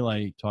a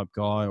relay type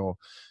guy, or,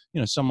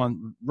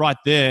 someone right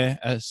there,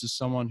 as to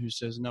someone who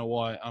says, no,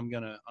 why, I'm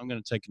going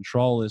to take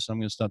control of this. I'm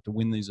going to start to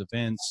win these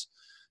events,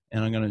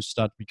 and I'm going to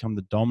start to become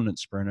the dominant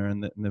sprinter,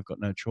 and they've got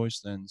no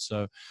choice then.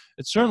 So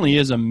it certainly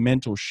is a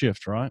mental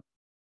shift, right?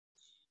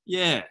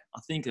 Yeah, I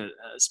think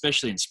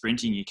especially in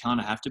sprinting, you kind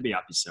of have to be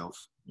up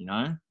yourself,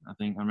 I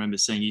think I remember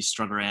seeing you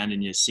strut around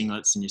in your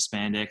singlets and your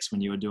spandex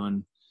when you were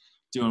doing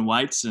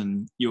weights,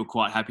 and you were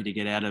quite happy to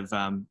get out of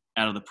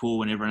the pool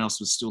when everyone else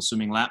was still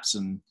swimming laps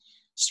and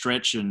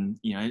stretch. And,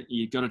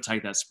 you've got to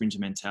take that sprinter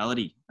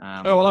mentality.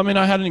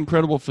 I had an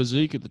incredible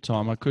physique at the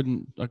time. I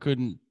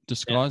couldn't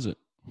disguise it.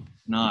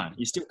 No,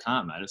 you still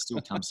can't, mate. It still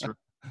comes through.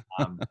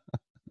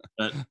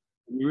 But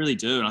you really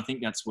do. And I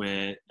think that's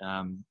where,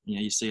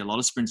 you see a lot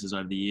of sprinters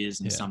over the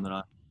years, and some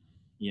that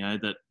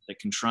that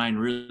can train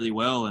really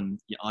well. And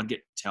I'd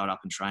get tailed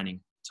up in training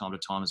time to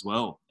time as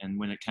well. And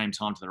when it came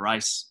time to the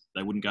race,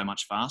 they wouldn't go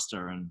much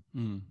faster.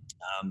 And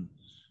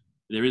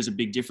there is a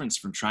big difference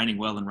from training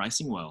well and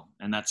racing well.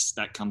 And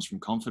that comes from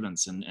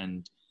confidence and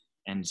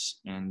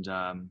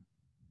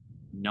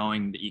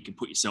knowing that you can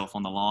put yourself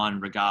on the line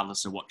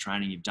regardless of what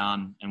training you've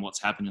done and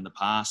what's happened in the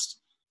past,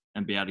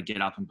 and be able to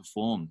get up and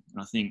perform.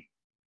 And I think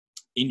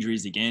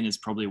injuries, again, is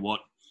probably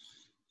what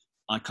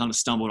I kind of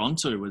stumbled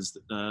onto, was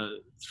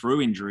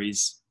through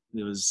injuries.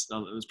 It was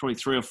probably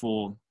 3 or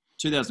 4.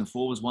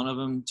 2004 was one of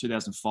them.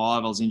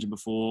 2005, I was injured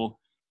before.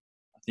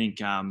 I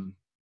think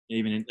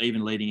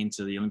even leading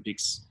into the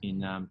Olympics in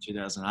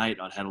 2008,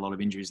 I'd had a lot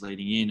of injuries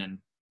leading in, and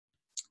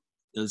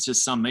there was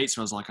just some meets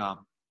where I was like, oh,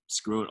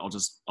 screw it,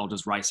 I'll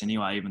just race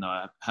anyway, even though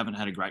I haven't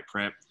had a great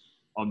prep.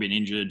 I've been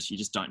injured. You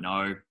just don't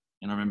know.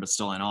 And I remember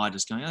Stolle and I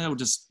just going,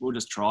 we'll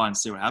just try and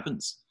see what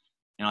happens.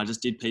 And I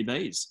just did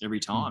PBs every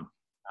time.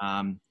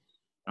 And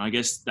I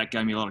guess that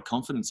gave me a lot of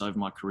confidence over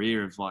my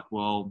career of like,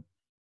 well,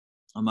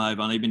 I may have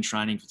only been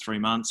training for 3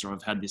 months, or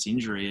I've had this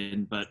injury,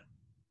 but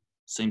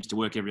seems to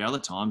work every other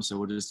time, so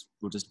we'll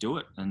just do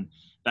it. And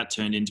that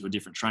turned into a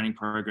different training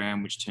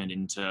program, which turned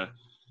into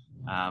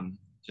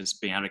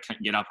just being able to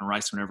get up and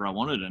race whenever I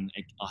wanted, and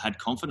I had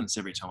confidence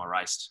every time I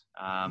raced,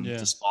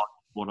 despite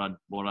what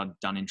I'd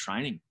done in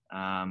training.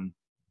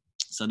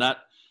 So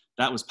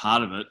that was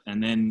part of it,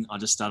 and then I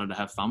just started to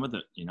have fun with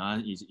it. You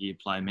know, you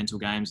play mental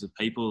games with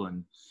people,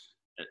 and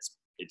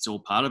it's all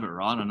part of it,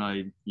 right? I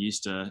know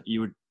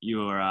you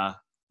were I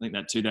think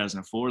that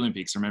 2004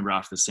 Olympics. I remember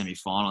after the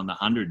semi-final in the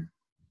 100,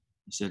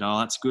 you said, "Oh,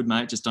 that's good,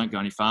 mate. Just don't go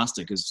any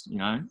faster," because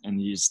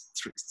and you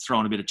just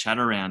throwing a bit of chat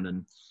around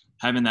and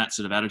having that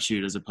sort of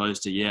attitude, as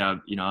opposed to,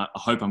 I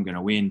hope I'm going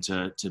to win,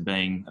 to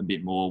being a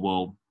bit more,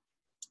 well,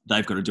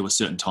 they've got to do a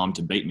certain time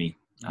to beat me.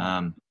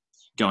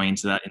 Going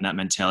into that, in that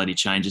mentality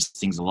changes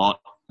things a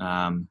lot.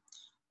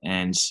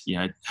 And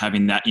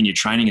having that in your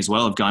training as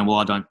well, of going, well,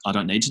 I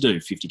don't need to do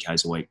 50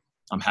 Ks a week.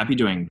 I'm happy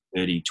doing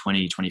 30,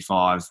 20,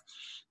 25.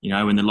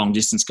 When the long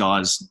distance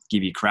guys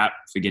give you crap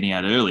for getting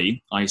out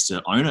early, I used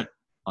to own it.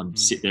 I'd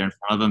sit there in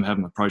front of them, have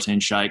my protein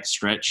shake,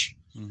 stretch,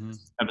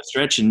 have a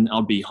stretch, and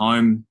I'd be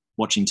home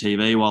watching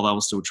TV while they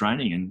were still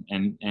training,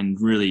 and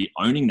really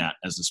owning that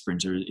as a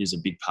sprinter is a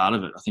big part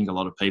of it. I think a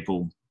lot of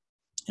people,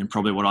 and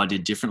probably what I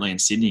did differently in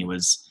Sydney,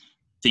 was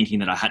thinking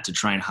that I had to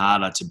train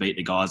harder to beat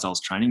the guys I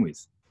was training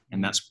with.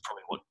 And that's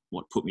probably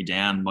what put me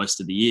down most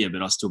of the year,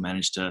 but I still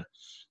managed to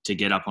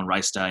get up on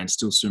race day and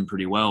still swim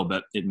pretty well.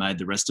 But it made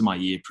the rest of my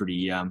year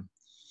pretty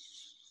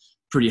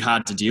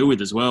hard to deal with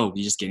as well.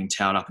 You're just getting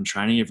towed up and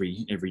training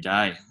every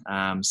day.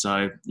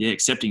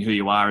 Accepting who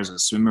you are as a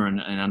swimmer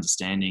and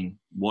understanding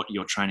what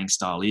your training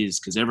style is,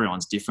 because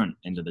everyone's different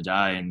end of the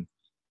day,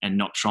 and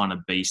not trying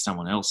to be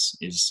someone else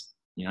is,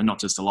 not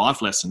just a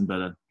life lesson,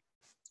 but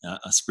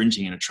a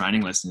sprinting and a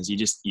training lesson, is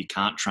you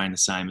can't train the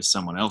same as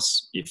someone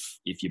else if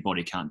your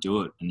body can't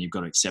do it, and you've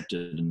got to accept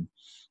it and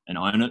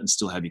own it, and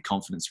still have your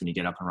confidence when you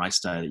get up on race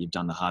day that you've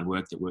done the hard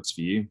work that works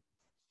for you.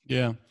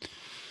 Yeah.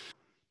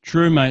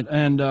 True, mate.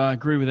 And I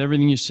agree with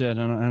everything you said,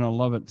 and I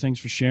love it. Thanks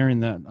for sharing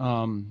that.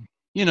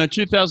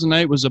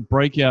 2008 was a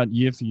breakout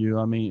year for you.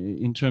 I mean,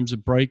 in terms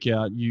of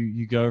breakout,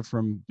 you go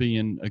from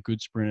being a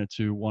good sprinter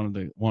to one of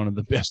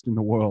the best in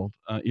the world,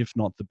 if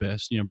not the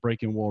best,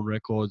 breaking world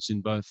records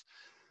in both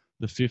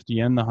the 50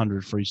 and the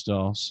 100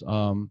 freestyles.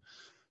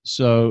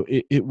 So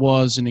it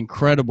was an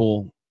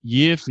incredible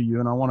year for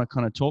you, and I want to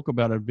kind of talk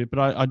about it a bit,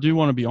 but I do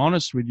want to be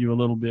honest with you a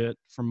little bit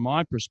from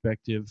my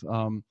perspective.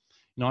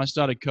 I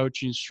started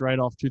coaching straight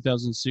off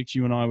 2006.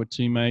 You and I were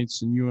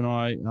teammates, and you and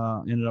I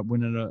ended up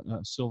winning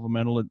a silver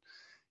medal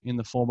in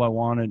the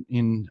 4x1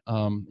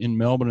 in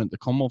Melbourne at the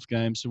Commonwealth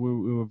Games. So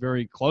we were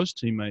very close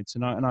teammates,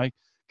 and I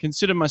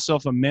consider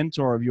myself a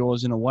mentor of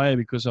yours in a way,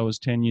 because I was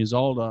 10 years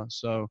older.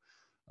 So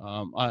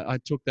I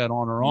took that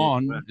honor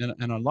on,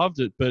 and I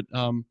loved it. But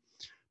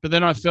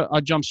then I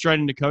jumped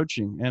straight into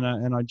coaching,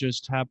 and I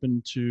just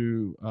happened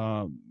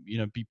to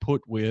be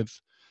put with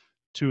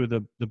two of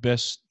the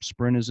best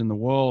sprinters in the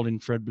world, in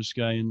Fred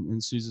Bousquet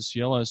and Cesar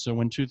Cielo. So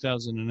when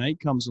 2008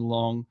 comes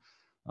along,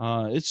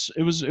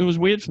 it was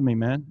weird for me,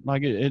 man.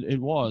 Like it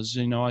was.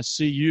 I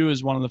see you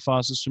as one of the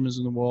fastest swimmers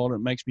in the world. It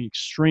makes me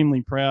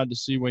extremely proud to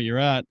see where you're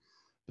at.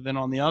 But then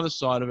on the other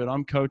side of it,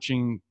 I'm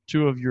coaching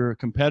two of your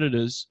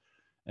competitors,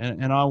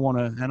 and I want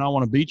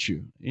to beat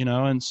you,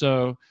 And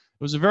so it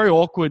was a very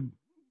awkward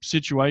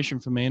situation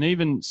for me. And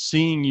even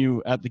seeing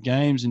you at the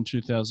games in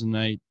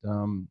 2008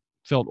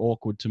 felt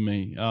awkward to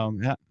me.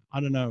 I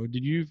don't know.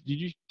 Did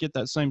you get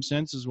that same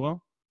sense as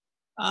well?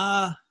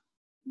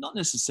 Not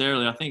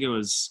necessarily. I think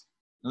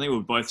we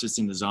were both just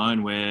in the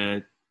zone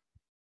where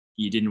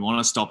you didn't want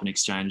to stop and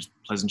exchange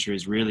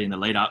pleasantries really in the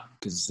lead up,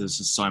 because there's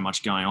just so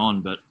much going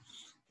on. But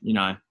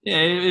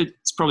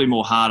it's probably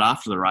more hard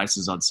after the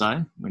races, I'd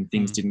say, when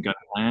things didn't go to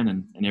plan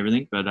and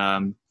everything. But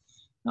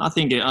I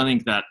think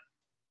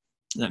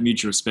that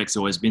mutual respect's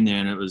always been there,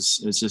 and it was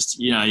just,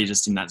 you're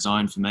just in that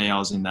zone. For me, I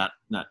was in that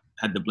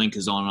had the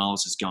blinkers on, and I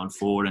was just going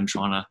forward and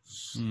trying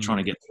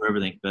to get through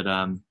everything. But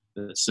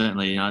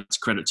certainly, it's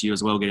credit to you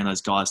as well, getting those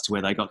guys to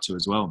where they got to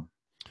as well.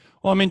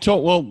 Well, I mean,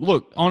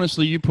 look,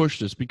 honestly, you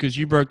pushed us, because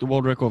you broke the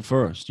world record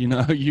first. You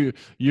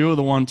were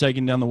the one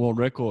taking down the world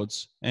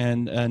records,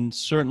 and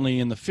certainly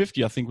in the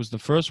 50, I think was the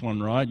first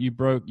one, right? You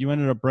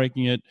ended up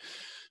breaking it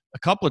a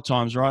couple of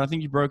times, right? I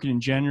think you broke it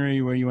in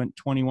January where you went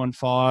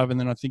 21.5, and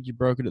then I think you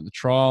broke it at the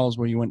trials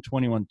where you went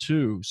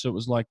 21.2. So it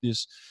was like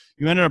this.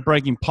 You ended up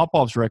breaking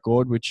Popov's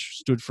record, which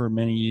stood for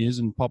many years,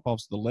 and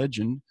Popov's the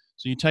legend.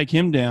 So you take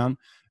him down,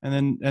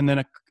 and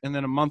then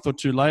a month or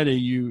two later,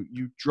 you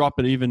drop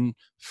it even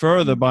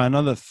further by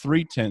another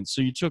 0.3.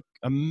 So you took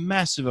a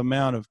massive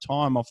amount of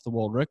time off the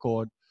world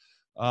record.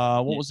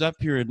 What was that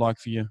period like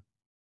for you?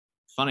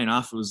 Funny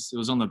enough, it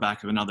was on the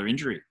back of another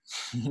injury.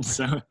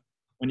 So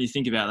when you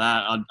think about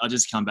that, I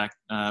just come back.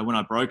 When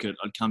I broke it,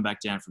 I'd come back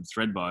down from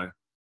Thredbo.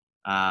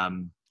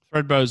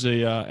 Thredbo's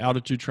a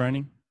altitude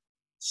training?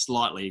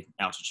 Slightly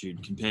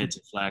altitude compared to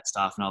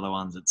Flagstaff and other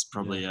ones. It's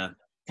probably a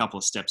couple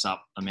of steps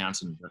up a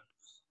mountain, but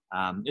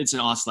it's an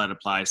isolated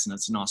place, and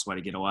it's a nice way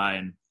to get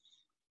away.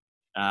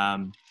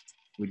 And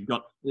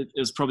it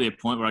was probably a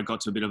point where I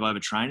got to a bit of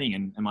overtraining,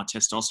 and my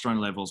testosterone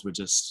levels were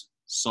just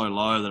so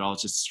low that I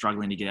was just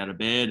struggling to get out of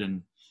bed,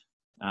 and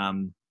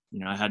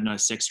I had no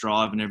sex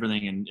drive and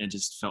everything, and it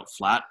just felt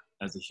flat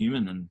as a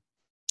human. And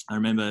I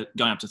remember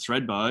going up to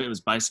Thredbo. It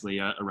was basically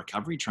a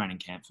recovery training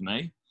camp for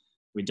me.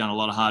 We'd done a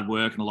lot of hard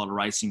work and a lot of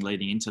racing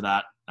leading into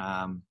that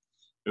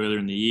earlier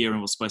in the year, and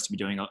we were supposed to be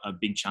doing a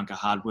big chunk of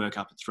hard work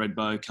up at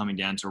Thredbo, coming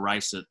down to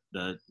race at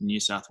the New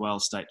South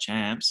Wales State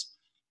Champs.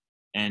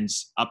 And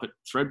up at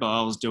Thredbo,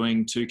 I was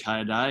doing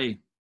 2K a day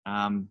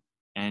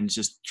and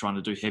just trying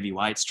to do heavy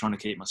weights, trying to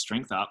keep my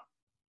strength up.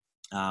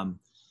 And,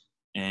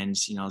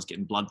 I was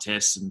getting blood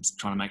tests and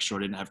trying to make sure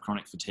I didn't have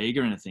chronic fatigue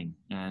or anything.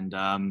 And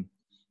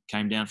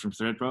came down from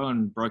Thredbo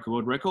and broke a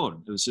world record.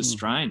 It was just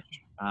strange.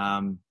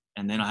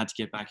 And then I had to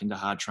get back into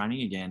hard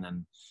training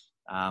again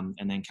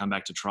and then come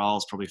back to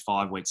trials probably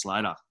 5 weeks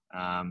later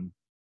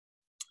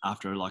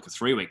after like a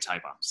 3-week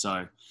taper.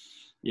 So,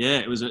 yeah,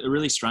 it was a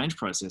really strange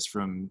process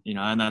and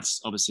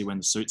that's obviously when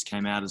the suits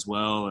came out as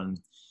well. And,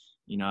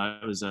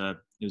 it was a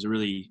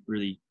really,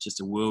 really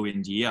just a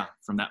whirlwind year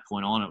from that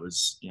point on. It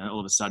was, all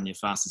of a sudden you're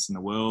fastest in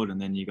the world,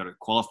 and then you got to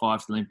qualify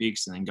for the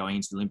Olympics, and then going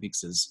into the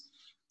Olympics as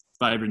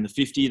favourite in the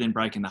 50, then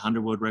breaking the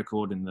 100 world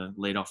record in the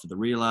lead off of the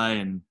relay,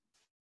 and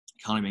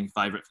kind of being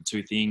favourite for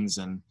 2 things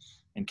and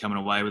coming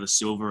away with a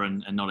silver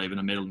and not even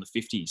a medal in the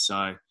 50.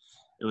 So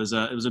it was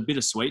a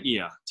bittersweet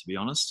year, to be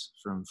honest,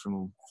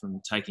 from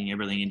taking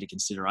everything into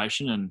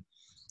consideration, and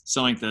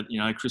something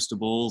that, crystal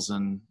balls,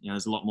 and,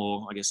 there's a lot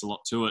more, I guess, a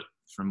lot to it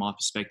from my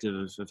perspective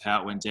of how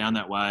it went down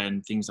that way,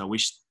 and things I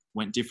wish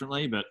went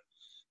differently. But,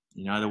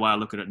 the way I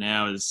look at it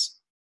now is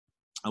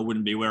I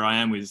wouldn't be where I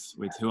am with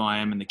who I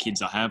am and the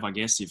kids I have, I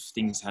guess, if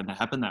things hadn't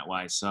happened that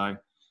way. So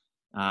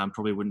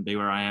probably wouldn't be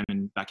where I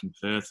am back in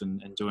Perth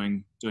and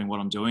doing what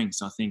I'm doing.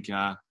 So I think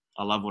I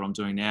love what I'm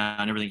doing now,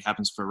 and everything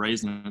happens for a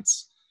reason.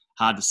 It's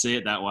hard to see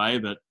it that way,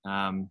 but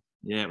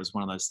it was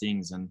one of those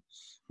things, and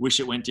wish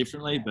it went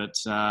differently, but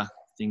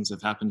things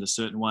have happened a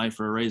certain way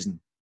for a reason.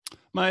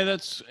 Mate,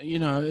 that's,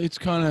 it's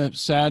kind of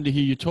sad to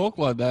hear you talk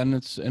like that, and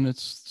it's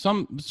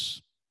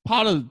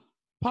part of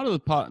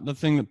the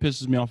thing that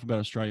pisses me off about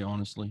Australia,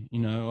 honestly.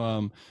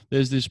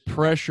 There's this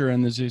pressure,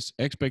 and there's this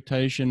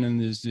expectation,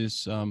 and there's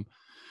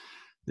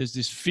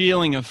this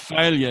feeling of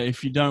failure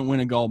if you don't win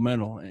a gold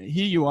medal.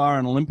 Here you are,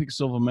 an Olympic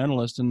silver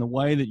medalist, and the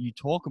way that you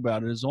talk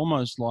about it is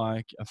almost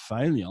like a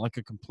failure, like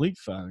a complete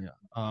failure.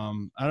 I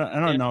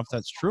don't know if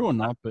that's true or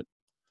not, but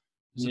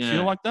does it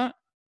feel like that?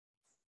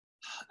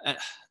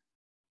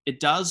 It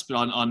does, but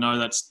I know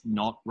that's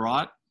not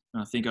right.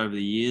 And I think over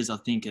the years, I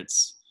think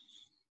it's,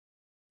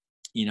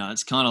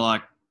 it's kind of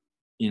like,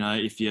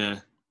 if you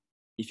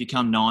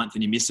come 9th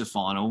and you miss a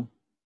final,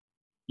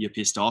 you're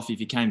pissed off. If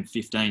you came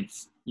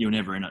 15th, you're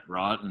never in it,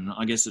 right? And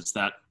I guess it's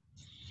that.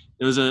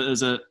 There was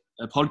a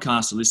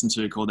podcast I listened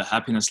to called The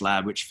Happiness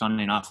Lab, which,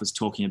 funnily enough, was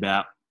talking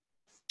about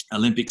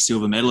Olympic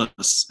silver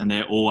medalists, and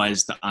they're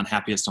always the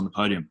unhappiest on the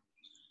podium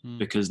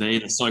because they're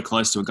either so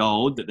close to a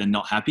gold that they're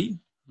not happy,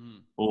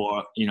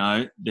 or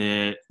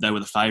they were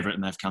the favourite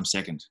and they've come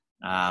second.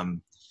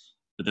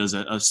 But there's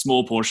a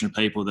small portion of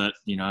people that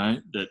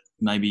that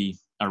maybe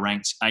are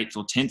ranked 8th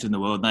or 10th in the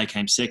world, and they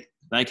came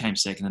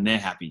second and they're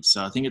happy.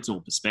 So I think it's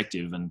all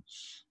perspective, and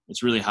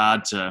it's really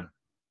hard to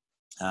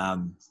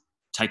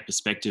take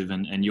perspective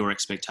and your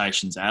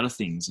expectations out of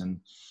things. And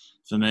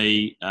for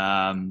me,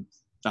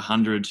 the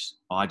 100,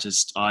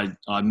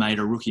 I made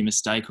a rookie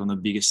mistake on the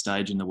biggest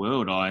stage in the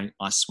world.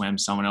 I swam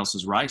someone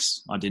else's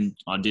race. I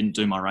didn't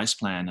do my race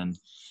plan, and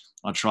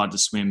I tried to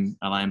swim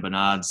Alain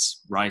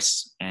Bernard's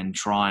race and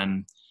try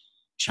and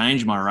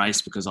change my race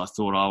because I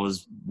thought I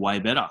was way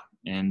better,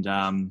 and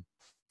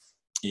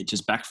it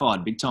just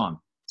backfired big time.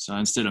 So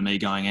instead of me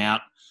going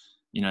out,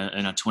 in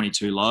a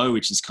 22 low,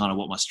 which is kind of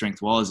what my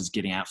strength was, is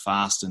getting out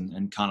fast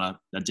and kind of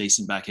a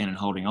decent back end and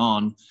holding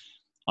on,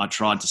 I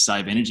tried to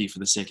save energy for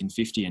the second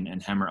 50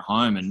 and hammer it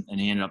home, and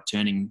he ended up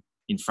turning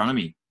in front of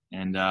me,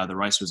 and the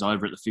race was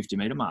over at the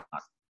 50-meter mark.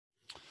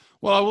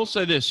 Well, I will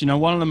say this,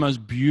 one of the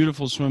most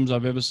beautiful swims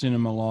I've ever seen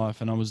in my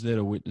life, and I was there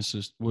to witness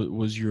this,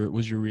 was your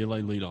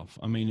relay leadoff.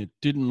 I mean, it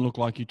didn't look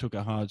like you took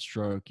a hard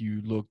stroke.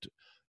 You looked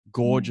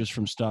gorgeous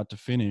from start to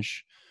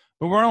finish.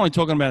 But we're only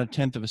talking about a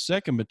 1/10 of a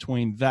second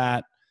between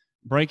that,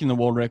 breaking the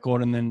world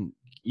record, and then,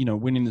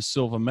 winning the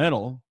silver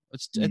medal.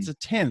 It's a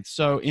 1/10.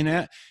 So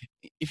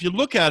if you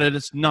look at it,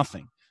 it's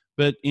nothing.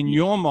 But in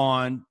your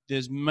mind,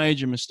 there's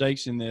major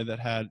mistakes in there that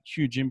had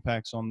huge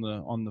impacts on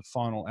the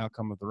final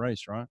outcome of the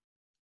race, right?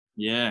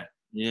 Yeah.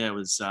 It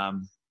was. I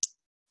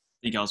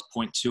think I was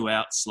 0.2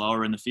 out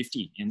slower in the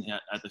 50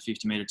 at the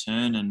 50-meter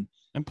turn, and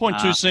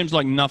 0.2 seems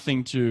like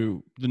nothing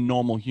to the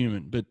normal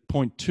human, but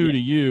 0.2 to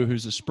you,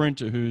 who's a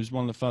sprinter, who's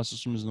one of the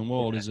fastest swimmers in the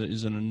world, is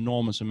an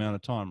enormous amount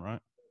of time, right?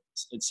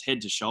 It's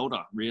head to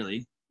shoulder,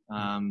 really.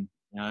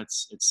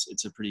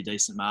 It's a pretty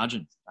decent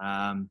margin.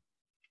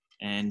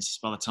 And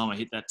by the time I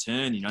hit that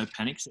turn,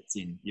 panic sets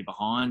in. You're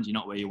behind. You're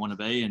not where you want to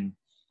be, and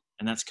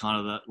that's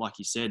kind of like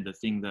you said, the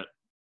thing that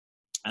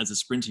as a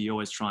sprinter, you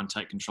always try and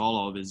take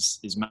control of is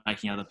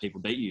making other people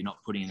beat you, not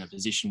putting in a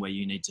position where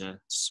you need to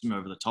swim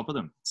over the top of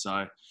them.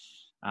 So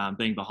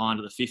being behind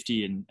at the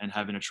 50 and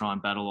having to try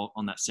and battle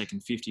on that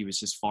second 50 was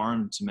just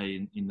foreign to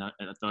me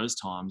at those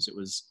times.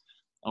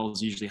 I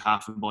was usually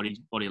half a body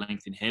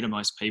length ahead of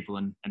most people,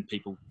 and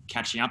people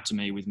catching up to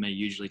me with me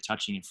usually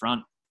touching in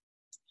front.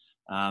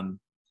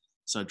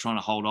 So trying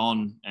to hold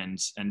on and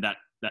that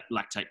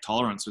lactate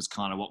tolerance was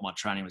kind of what my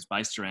training was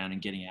based around,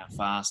 and getting out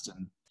fast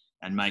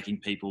and making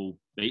people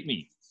beat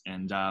me.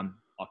 And I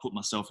put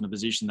myself in a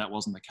position that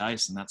wasn't the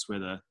case, and that's where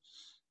the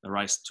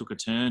race took a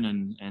turn,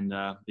 and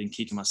been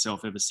kicking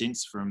myself ever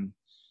since from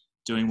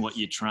doing what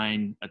you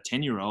train a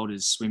 10-year-old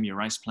is swim your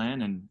race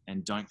plan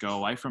and don't go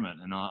away from it.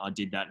 And I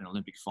did that in an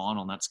Olympic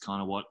final, and that's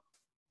kind of what,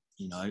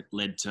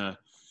 led to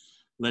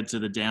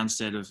the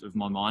downset of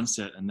my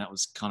mindset. And that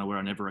was kind of where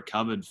I never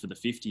recovered for the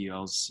 50. I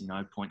was,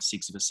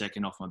 0.6 of a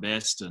second off my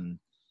best. And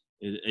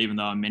even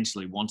though I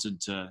mentally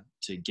wanted to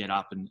get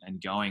up and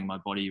going, my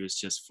body was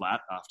just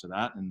flat after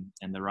that.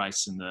 And the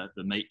race and the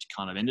meet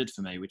kind of ended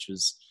for me, which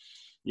was,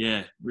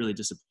 really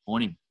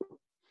disappointing.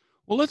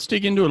 Well, let's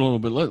dig into it a little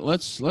bit.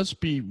 Let's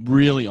be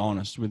really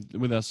honest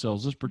with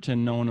ourselves. Let's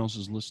pretend no one else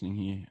is listening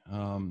here,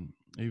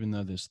 even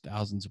though there's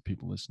thousands of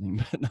people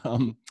listening. But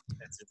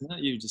that's it, isn't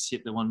it? You just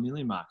hit the 1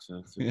 million mark for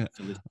listening.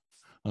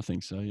 I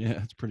think so.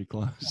 Yeah, it's pretty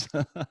close.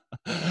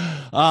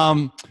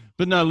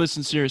 But no,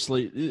 listen,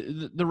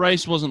 seriously, the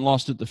race wasn't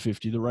lost at the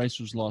 50. The race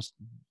was lost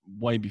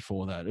way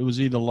before that. It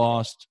was either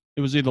lost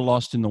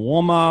in the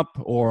warm-up,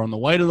 or on the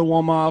way to the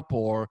warm-up,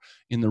 or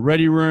in the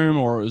ready room,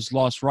 or it was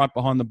lost right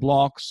behind the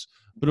blocks.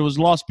 But it was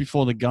lost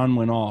before the gun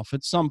went off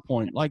at some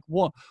point. Like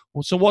what?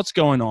 So what's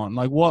going on?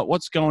 Like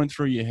what's going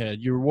through your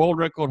head? You're a world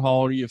record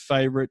holder, your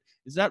favorite.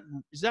 Is that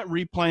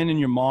replaying in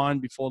your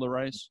mind before the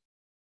race?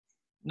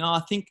 No,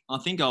 I think I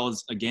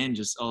was, again,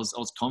 I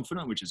was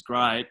confident, which is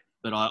great,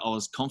 but I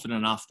was confident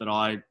enough that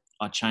I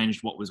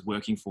changed what was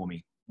working for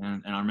me.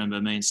 And I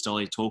remember me and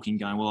Stolly talking,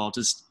 going, well,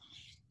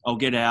 I'll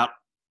get out.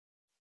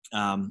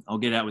 I'll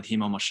get out with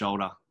him on my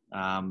shoulder.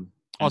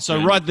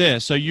 So right there.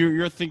 So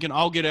you're thinking,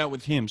 I'll get out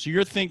with him. So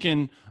you're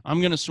thinking,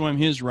 I'm going to swim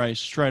his race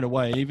straight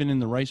away, even in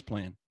the race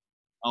plan.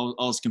 I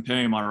was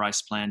comparing my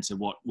race plan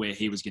to where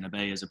he was going to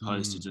be, as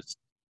opposed to just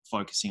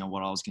focusing on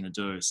what I was going to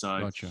do. So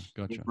gotcha.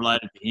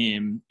 Related to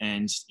him,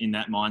 and in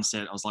that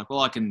mindset, I was like,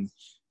 well, I can,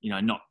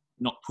 not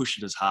push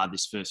it as hard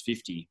this first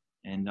 50.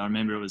 And I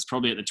remember it was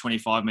probably at the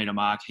 25 meter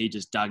mark, he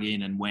just dug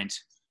in and went,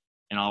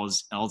 and I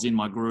was in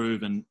my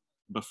groove, and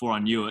before I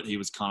knew it, he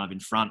was kind of in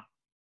front,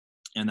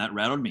 and that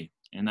rattled me.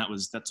 And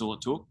that's all it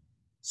took.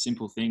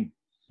 Simple thing.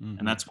 Mm-hmm.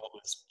 And that's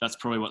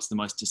probably what's the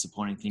most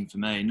disappointing thing for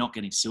me. Not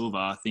getting silver.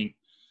 I think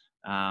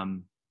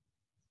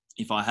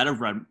if I had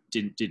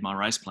did my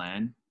race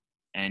plan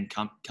and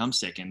come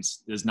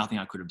seconds, there's nothing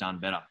I could have done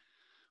better.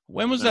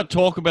 When was that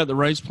talk about the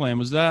race plan?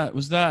 Was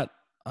that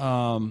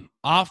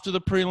after the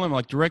prelim,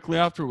 like directly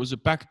after? Was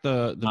it back at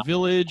the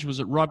village?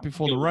 Was it right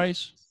before the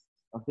race?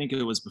 I think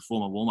it was before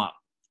my warm up,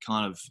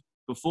 kind of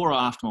before or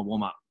after my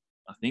warm up,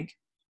 I think.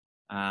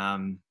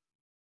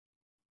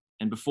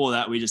 And before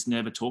that, we just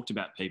never talked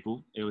about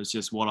people. It was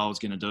just what I was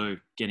going to do,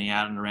 getting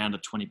out and around a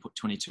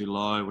 22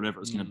 low, whatever it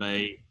was going to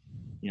be,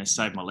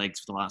 save my legs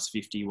for the last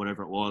 50,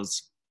 whatever it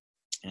was.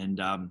 And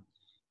I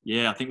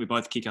think we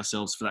both kick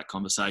ourselves for that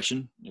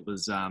conversation. It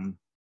was, that's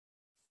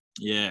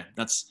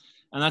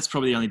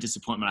probably the only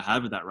disappointment I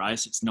have with that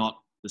race. It's not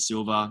the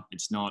silver.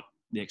 It's not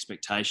the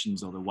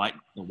expectations or the weight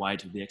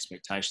of the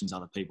expectations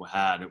other people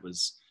had. It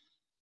was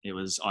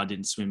I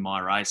didn't swim my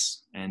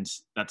race, and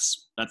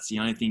that's the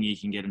only thing you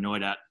can get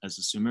annoyed at as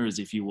a swimmer, is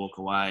if you walk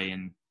away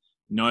and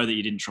know that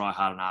you didn't try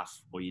hard enough,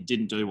 or you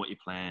didn't do what you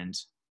planned.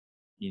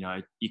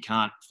 You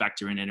can't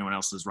factor in anyone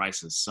else's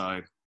races.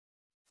 So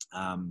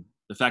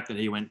the fact that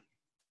he went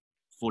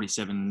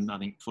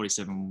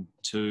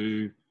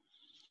 47.2,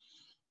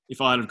 if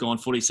I had gone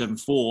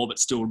 47.4 but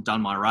still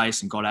done my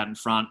race and got out in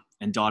front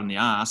and died in the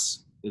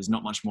arse, there's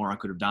not much more I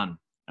could have done.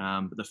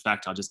 But the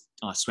fact I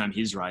swam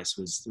his race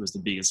was the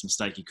biggest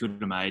mistake he could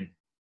have made,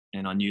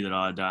 and I knew that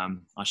I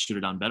should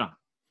have done better.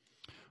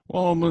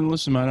 Well,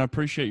 listen, mate, I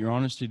appreciate your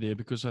honesty there,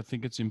 because I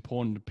think it's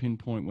important to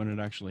pinpoint when it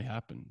actually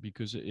happened,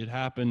 because it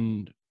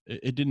happened.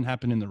 It didn't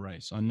happen in the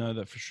race. I know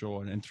that for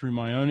sure, and through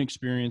my own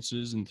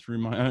experiences and through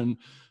my own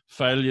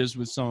failures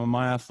with some of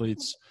my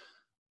athletes,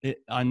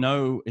 I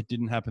know it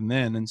didn't happen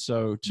then. And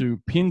so to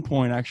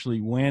pinpoint actually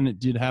when it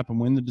did happen,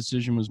 when the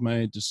decision was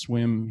made to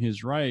swim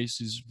his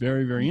race, is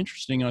very, very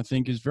interesting. I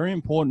think is very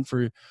important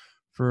for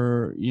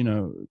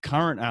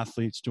current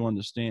athletes to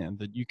understand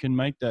that you can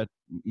make that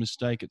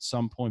mistake at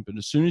some point, but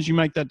as soon as you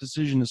make that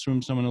decision to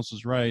swim someone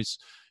else's race,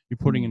 you're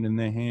putting it in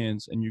their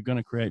hands, and you're going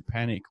to create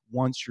panic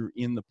once you're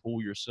in the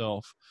pool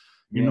yourself.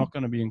 You're not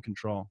going to be in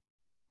control.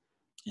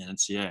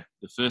 Yeah,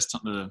 the first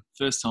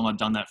time I'd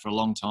done that for a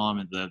long time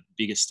at the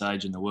biggest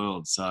stage in the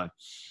world. So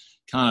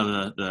kind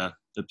of the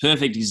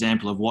perfect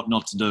example of what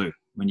not to do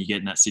when you get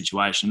in that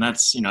situation.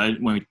 That's,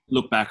 when we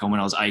look back on when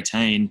I was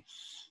 18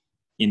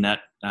 in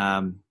that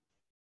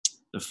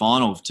the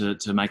final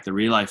to make the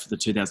relay for the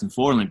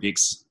 2004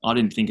 Olympics, I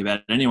didn't think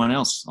about anyone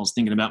else. I was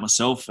thinking about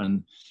myself,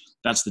 and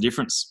that's the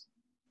difference.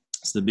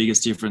 It's the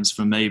biggest difference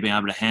from me being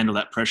able to handle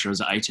that pressure as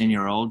an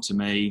 18-year-old to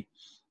me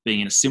being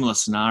in a similar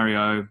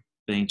scenario,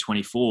 being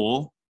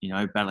 24,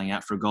 battling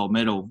out for a gold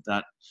medal.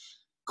 That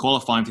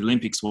qualifying for the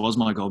Olympics was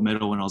my gold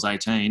medal when I was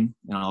 18,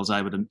 and I was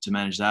able to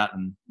manage that.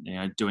 And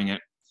doing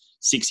it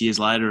 6 years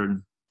later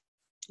and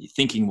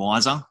thinking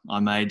wiser, I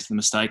made the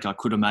mistake I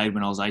could have made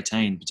when I was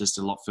 18, but just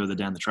a lot further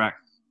down the track.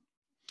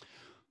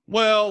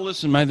 Well,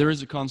 listen, mate, there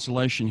is a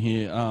consolation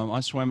here.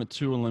 I swam at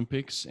 2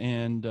 Olympics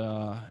and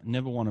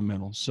never won a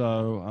medal.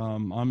 So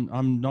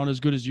I'm not as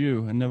good as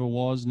you, and never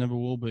was, never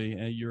will be.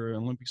 You're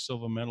an Olympic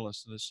silver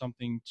medalist. So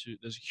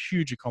there's a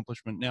huge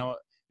accomplishment. Now,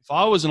 if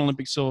I was an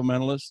Olympic silver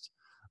medalist,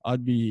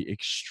 I'd be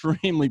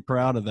extremely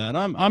proud of that.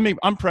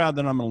 I'm proud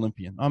that I'm an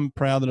Olympian. I'm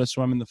proud that I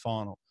swam in the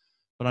final,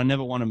 but I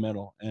never won a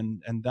medal.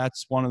 And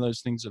that's one of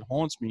those things that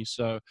haunts me.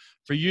 So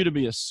for you to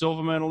be a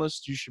silver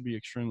medalist, you should be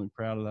extremely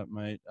proud of that,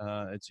 mate.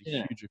 It's a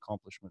huge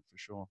accomplishment for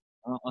sure.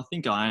 I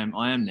think I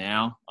am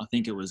now. I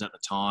think it was at the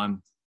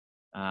time.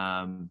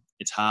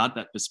 It's hard,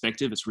 that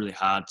perspective. It's really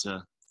hard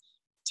to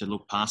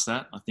look past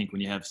that. I think when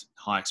you have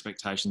high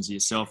expectations of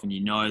yourself and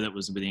that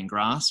was within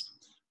grasp,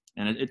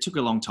 and it took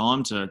a long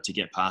time to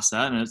get past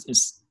that. And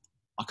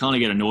I kind of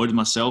get annoyed with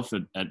myself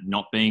at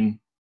not being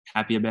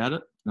happy about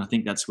it. And I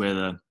think that's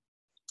where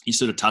you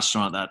sort of touched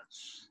on it,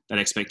 that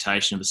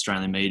expectation of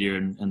Australian media,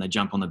 and they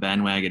jump on the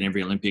bandwagon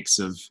every Olympics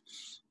of,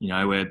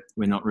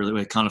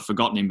 we're kind of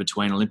forgotten in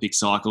between Olympic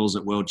cycles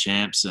at World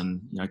Champs and,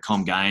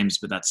 Com Games,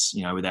 but that's,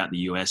 without the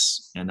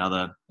US and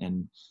other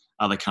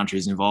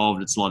countries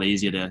involved, it's a lot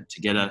easier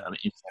to get an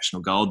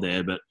international gold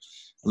there. But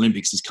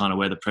Olympics is kind of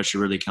where the pressure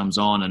really comes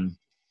on, and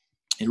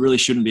it really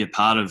shouldn't be a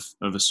part of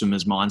a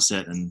swimmer's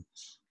mindset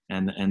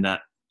and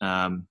that,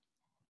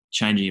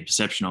 changing your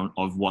perception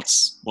of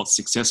what's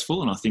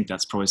successful. And I think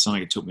that's probably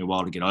something it took me a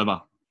while to get over.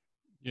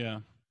 Yeah.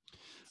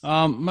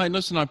 Mate,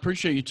 listen, I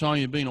appreciate your time.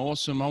 You've been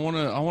awesome. I want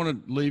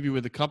to leave you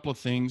with a couple of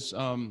things.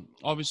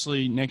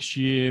 Obviously next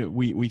year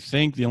we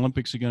think the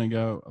Olympics are going to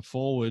go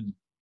forward.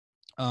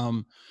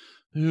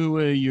 Who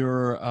are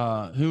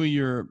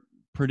your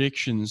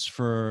predictions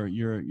for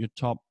your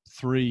top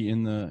 3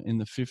 in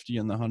the 50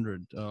 and the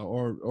 100,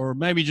 or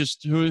maybe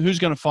just who's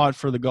going to fight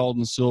for the gold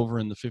and silver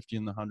in the 50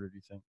 and the 100,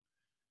 you think?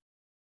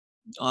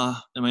 I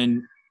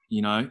mean,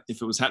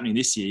 if it was happening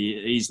this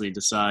year, easily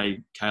to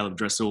say Caleb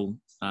Dressel,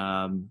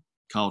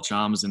 Kyle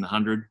Chalmers in the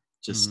 100,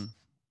 just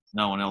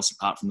no one else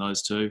apart from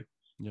those two.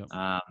 Yep.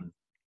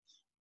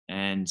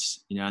 And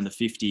in the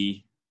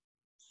 50,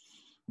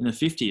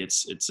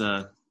 it's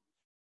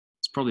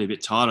probably a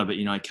bit tighter,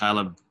 but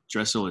Caleb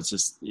Dressel, it's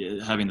just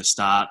having the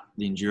start,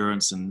 the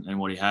endurance, and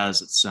what he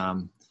has. It's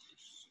I'm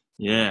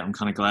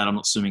kind of glad I'm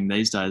not swimming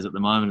these days at the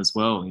moment as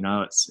well.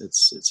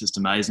 It's just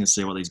amazing to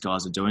see what these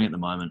guys are doing at the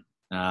moment.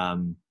 I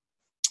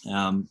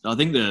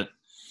think the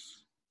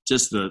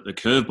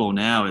curveball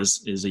now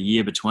is a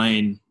year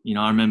between.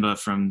 I remember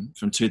from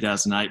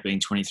 2008 being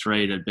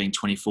 23 to being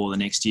 24 the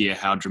next year,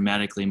 how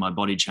dramatically my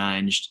body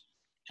changed,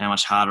 how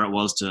much harder it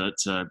was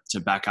to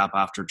back up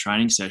after a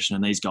training session.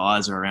 And these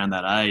guys are around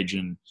that age,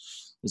 and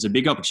there's a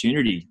big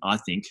opportunity, I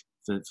think,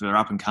 for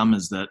up and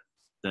comers that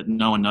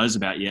no one knows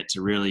about yet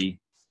to really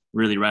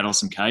rattle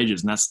some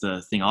cages. And that's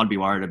the thing I'd be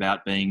worried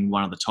about being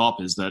one of the top,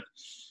 is that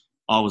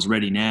I was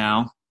ready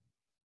now.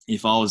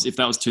 If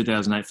that was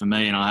 2008 for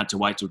me and I had to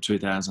wait till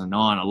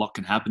 2009, a lot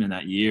can happen in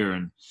that year.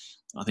 And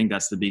I think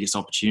that's the biggest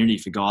opportunity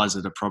for guys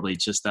that are probably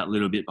just that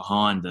little bit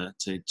behind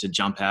to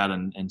jump out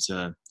and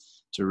to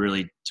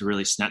really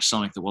snatch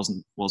something that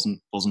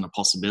wasn't a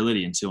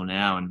possibility until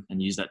now,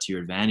 and use that to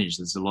your advantage.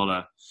 There's a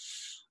lot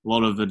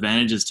of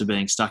advantages to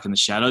being stuck in the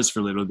shadows for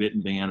a little bit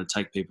and being able to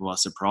take people by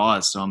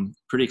surprise. So I'm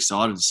pretty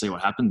excited to see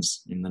what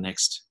happens in the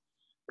next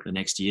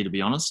year, to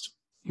be honest.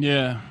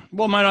 Yeah.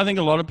 Well, mate, I think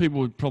a lot of people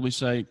would probably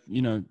say,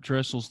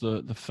 Dressel's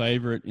the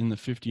favorite in the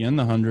 50 and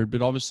the 100,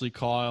 but obviously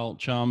Kyle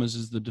Chalmers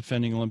is the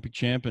defending Olympic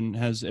champ and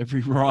has every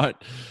right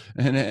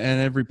and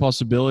every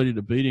possibility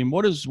to beat him.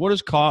 What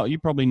does Kyle, you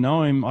probably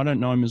know him, I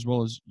don't know him as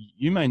well as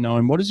you may know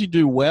him. What does he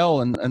do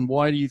well, and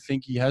why do you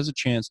think he has a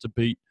chance to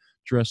beat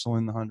Dressel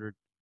in the 100?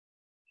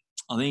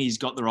 I think he's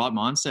got the right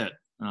mindset,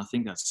 and I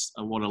think that's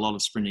what a lot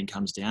of sprinting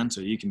comes down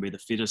to. You can be the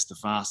fittest, the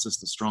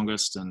fastest, the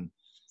strongest, and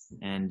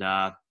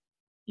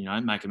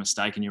make a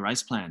mistake in your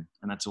race plan,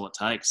 and that's all it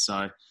takes. So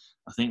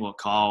I think what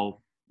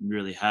Kyle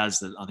really has,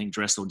 that I think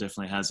Dressel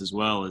definitely has as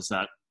well, is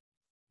that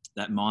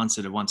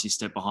mindset of once you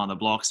step behind the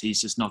blocks,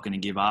 he's just not going to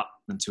give up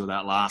until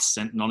that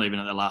not even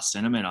at the last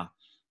centimetre.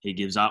 He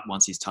gives up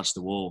once he's touched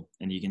the wall,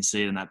 and you can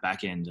see it in that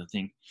back end. I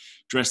think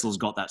Dressel's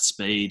got that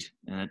speed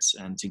and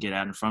to get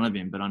out in front of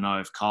him. But I know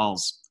if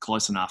Kyle's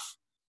close enough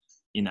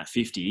in that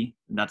 50,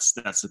 that's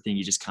the thing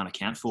you just can't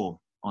account for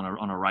on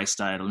a race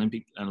day at an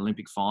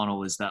Olympic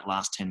final, is that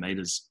last 10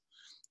 metres.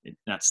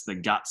 That's the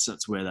guts.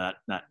 That's where that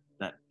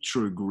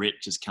true grit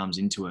just comes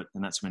into it,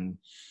 and that's when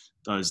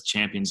those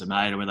champions are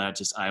made, where they're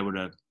just able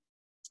to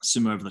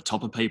swim over the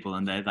top of people,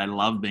 and they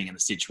love being in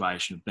the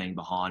situation of being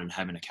behind and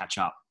having to catch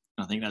up.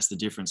 I think that's the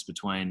difference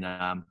between,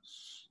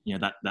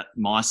 that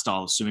my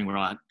style of swimming where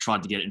I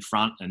tried to get it in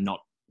front and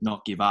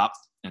not give up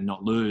and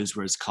not lose,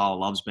 whereas Kyle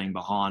loves being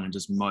behind and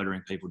just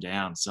motoring people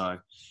down. So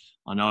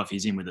I know if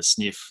he's in with a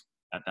sniff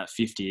at that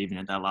 50, even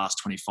at that last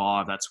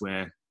 25, that's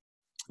where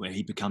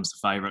he becomes the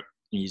favourite.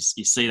 You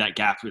see that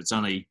gap. It's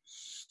only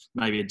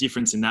maybe a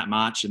difference in that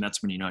much, and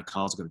that's when you know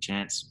Kyle's got a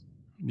chance.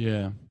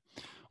 Yeah.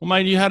 Well,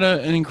 mate, you had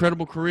an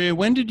incredible career.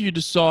 When did you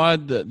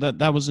decide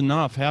that was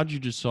enough? How did you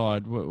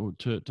decide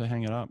to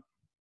hang it up?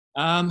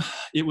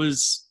 It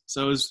was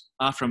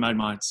after I made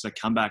my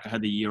comeback. I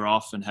had the year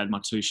off and had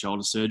my 2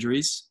 shoulder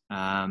surgeries,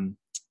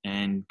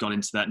 and got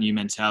into that new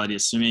mentality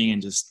of swimming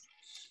and just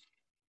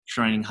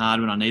training hard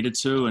when I needed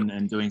to,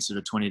 and doing sort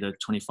of 20 to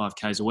 25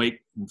 Ks a week,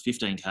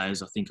 15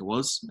 Ks I think it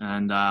was,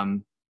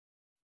 and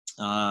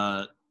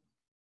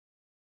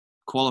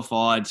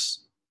qualified,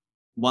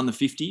 won the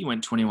 50,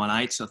 went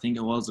 21.8 I think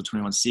it was, or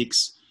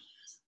 21.6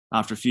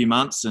 after a few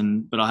months,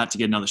 but I had to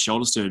get another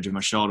shoulder surgery.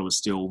 My shoulder was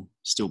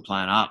still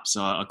playing up,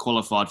 so I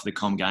qualified for the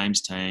Com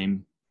Games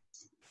team,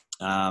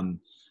 and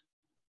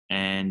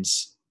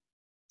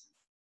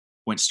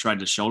went straight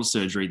to shoulder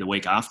surgery the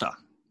week after,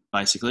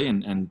 basically,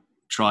 and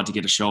tried to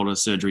get a shoulder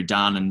surgery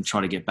done and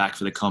try to get back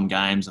for the Com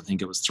Games. I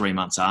think it was 3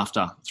 months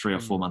after, 3 or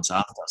 4 months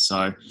after.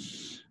 So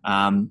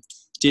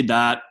did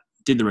that,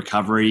 did the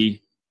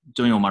recovery,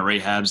 doing all my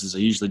rehabs as I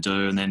usually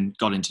do, and then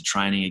got into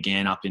training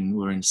again we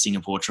were in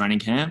Singapore training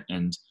camp,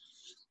 and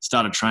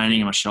started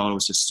training and my shoulder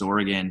was just sore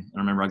again. I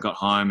remember I got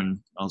home and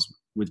I was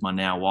with my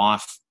now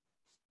wife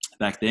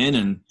back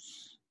then,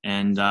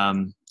 and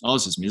I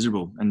was just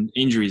miserable, and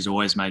injuries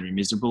always made me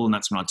miserable. And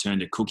that's when I turned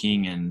to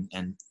cooking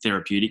and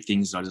therapeutic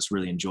things that I just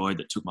really enjoyed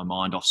that took my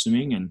mind off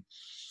swimming.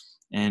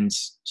 And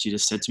she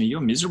just said to me, "You're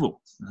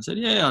miserable." And I said,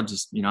 "Yeah, I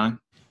just,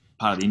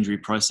 part of the injury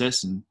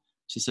process." And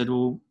she said,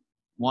 "Well,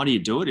 why do you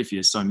do it if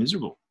you're so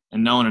miserable?"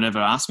 And no one had ever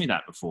asked me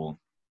that before.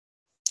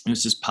 It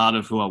was just part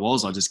of who I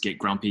was. I just get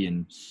grumpy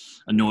and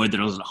annoyed that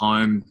I was at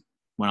home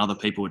when other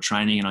people were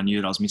training, and I knew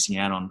that I was missing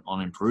out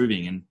on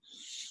improving.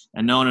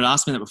 And no one had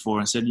asked me that before.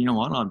 And I said, "You know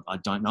what? I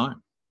don't know."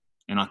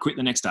 And I quit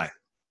the next day,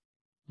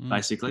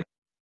 basically.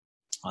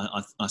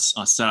 I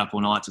sat up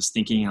all night just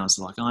thinking, and I was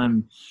like,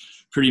 I'm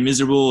pretty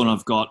miserable, and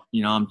I've got,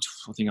 I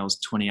think I was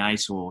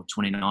 28 or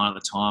 29 at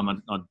the time.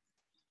 I'd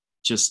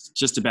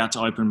just about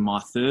to open my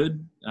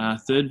third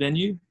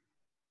venue,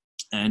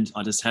 and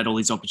I just had all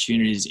these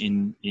opportunities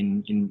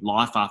in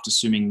life after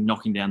swimming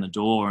knocking down the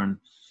door, and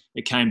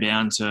it came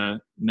down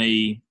to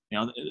me.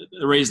 The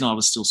reason I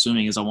was still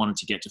swimming is I wanted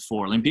to get to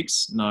 4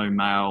 Olympics. No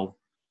male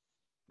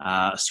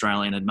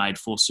Australian had made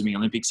 4 swimming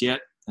Olympics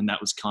yet, and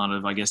that was kind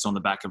of, I guess, on the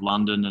back of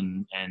London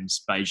and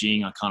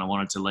Beijing. I kind of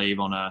wanted to leave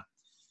on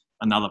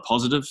another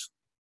positive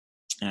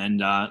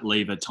and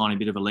leave a tiny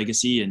bit of a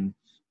legacy, and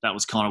that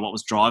was kind of what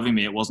was driving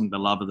me. It wasn't the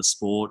love of the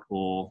sport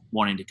or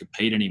wanting to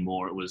compete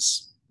anymore. It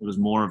was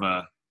more of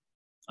a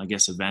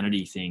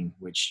vanity thing,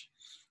 which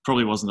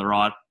probably wasn't the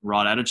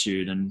right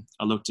attitude. And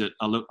I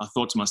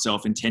thought to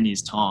myself, in 10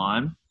 years'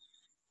 time,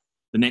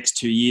 the next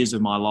 2 years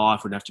of my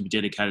life would have to be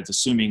dedicated to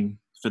swimming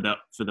for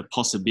the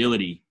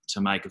possibility to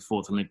make a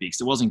 4th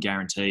Olympics. It wasn't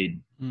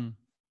guaranteed.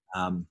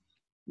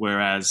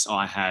 Whereas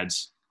I had,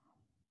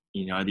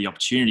 the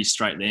opportunity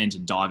straight then to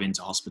dive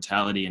into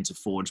hospitality and to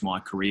forge my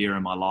career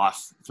and my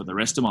life for the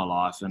rest of my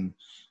life. And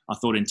I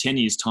thought, in 10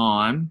 years'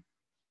 time,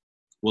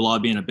 will I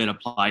be in a better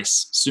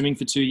place swimming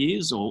for 2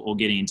 years or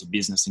getting into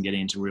business and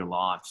getting into real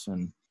life?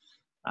 And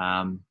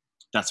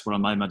that's what I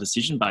made my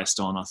decision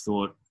based on. I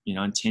thought,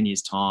 in 10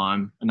 years'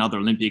 time, another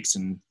Olympics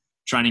and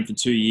training for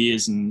 2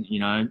 years and,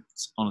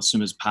 on a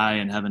swimmer's pay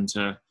and having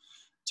to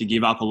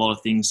give up a lot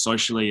of things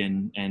socially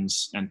and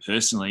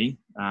personally,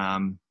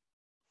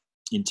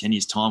 in 10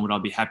 years' time, would I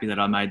be happy that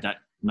I made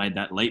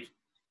that leap?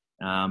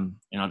 And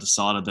I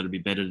decided that it'd be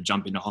better to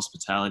jump into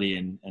hospitality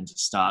and to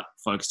start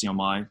focusing on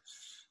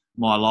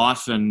my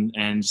life and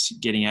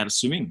getting out of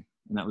swimming.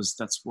 And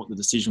that's what the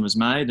decision was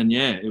made. And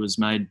it was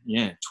made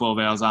 12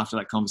 hours after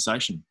that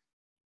conversation.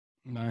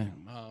 No,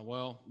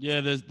 well,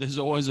 yeah. There's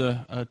always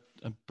a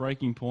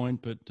breaking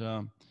point, but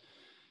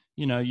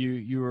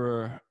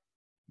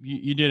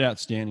you did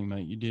outstanding,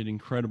 mate. You did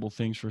incredible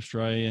things for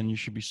Australia, and you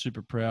should be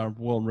super proud.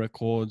 World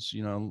records,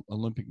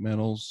 Olympic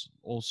medals,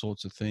 all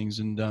sorts of things,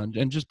 and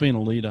just being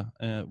a leader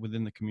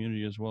within the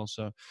community as well.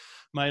 So,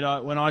 mate,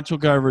 when I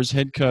took over as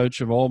head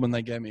coach of Auburn,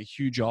 they gave me a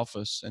huge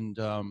office, and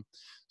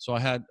so I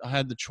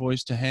had the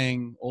choice to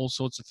hang all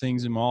sorts of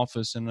things in my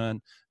office, and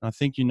I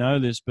think you know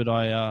this, but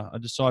I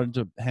decided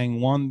to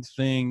hang one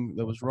thing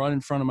that was right in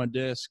front of my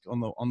desk on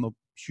the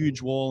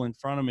huge wall in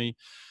front of me,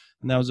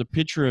 and that was a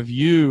picture of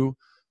you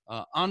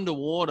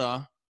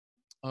underwater,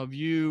 of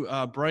you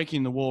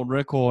breaking the world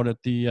record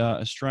at the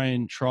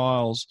Australian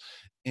trials.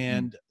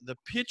 And the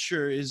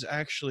picture is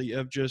actually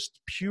of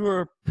just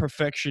pure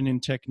perfection in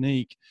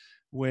technique,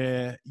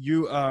 where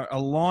you are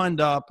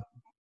aligned up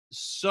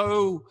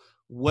so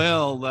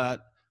well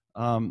that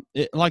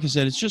Like I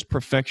said, it's just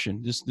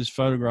perfection. This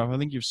photograph, I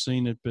think you've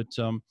seen it, but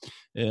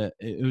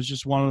it was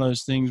just one of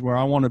those things where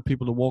I wanted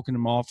people to walk into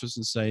my office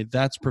and say,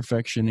 that's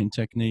perfection in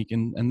technique.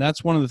 And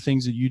that's one of the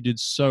things that you did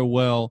so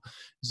well,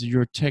 is that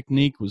your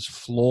technique was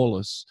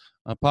flawless.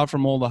 Apart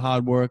from all the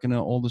hard work and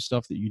all the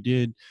stuff that you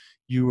did,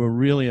 you were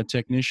really a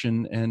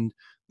technician. And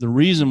the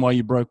reason why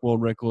you broke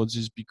world records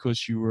is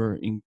because you were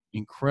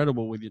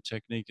incredible with your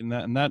technique. And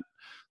that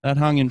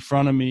hung in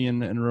front of me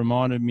and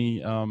reminded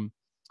me, of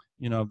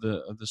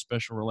the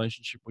special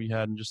relationship we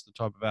had and just the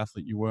type of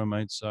athlete you were,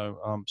 mate. So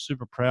I'm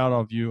super proud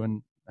of you,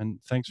 and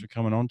thanks for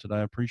coming on today.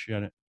 I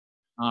appreciate it.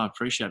 I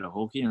appreciate it,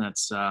 Hawkey, and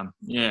that's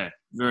very,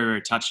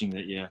 very touching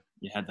that you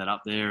had that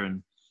up there,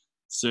 and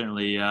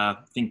certainly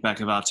think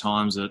back of our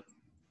times at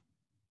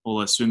all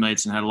those swim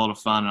meets and had a lot of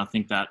fun. And I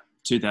think that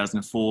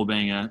 2004,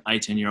 being an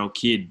 18-year-old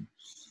kid,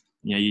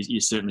 you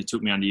certainly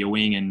took me under your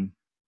wing and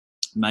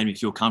made me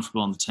feel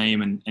comfortable on the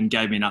team, and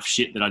gave me enough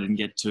shit that I didn't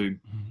get too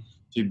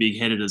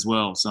big-headed as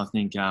well. So I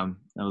think that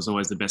was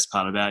always the best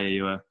part about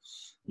you.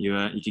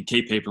 You could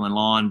keep people in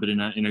line, but in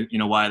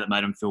a way that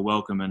made them feel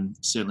welcome, and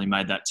certainly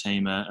made that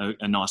team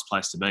a nice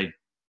place to be.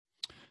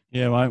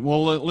 Yeah, mate.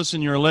 Well,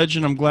 listen, you're a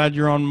legend. I'm glad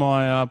you're on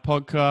my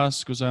podcast,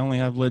 because I only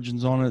have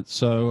legends on it.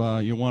 So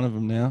you're one of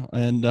them now.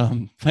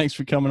 And thanks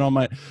for coming on,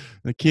 mate.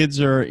 The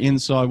kids are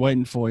inside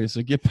waiting for you.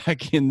 So get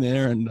back in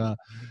there and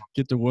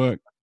get to work.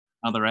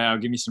 Another hour.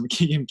 Give me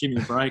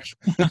a break.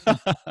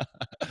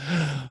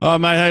 All right,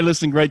 mate. Hey,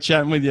 listen, great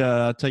chatting with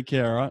you. Take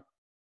care, all right?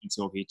 Thanks,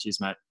 Hawkey.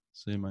 Cheers, mate.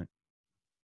 See you, mate.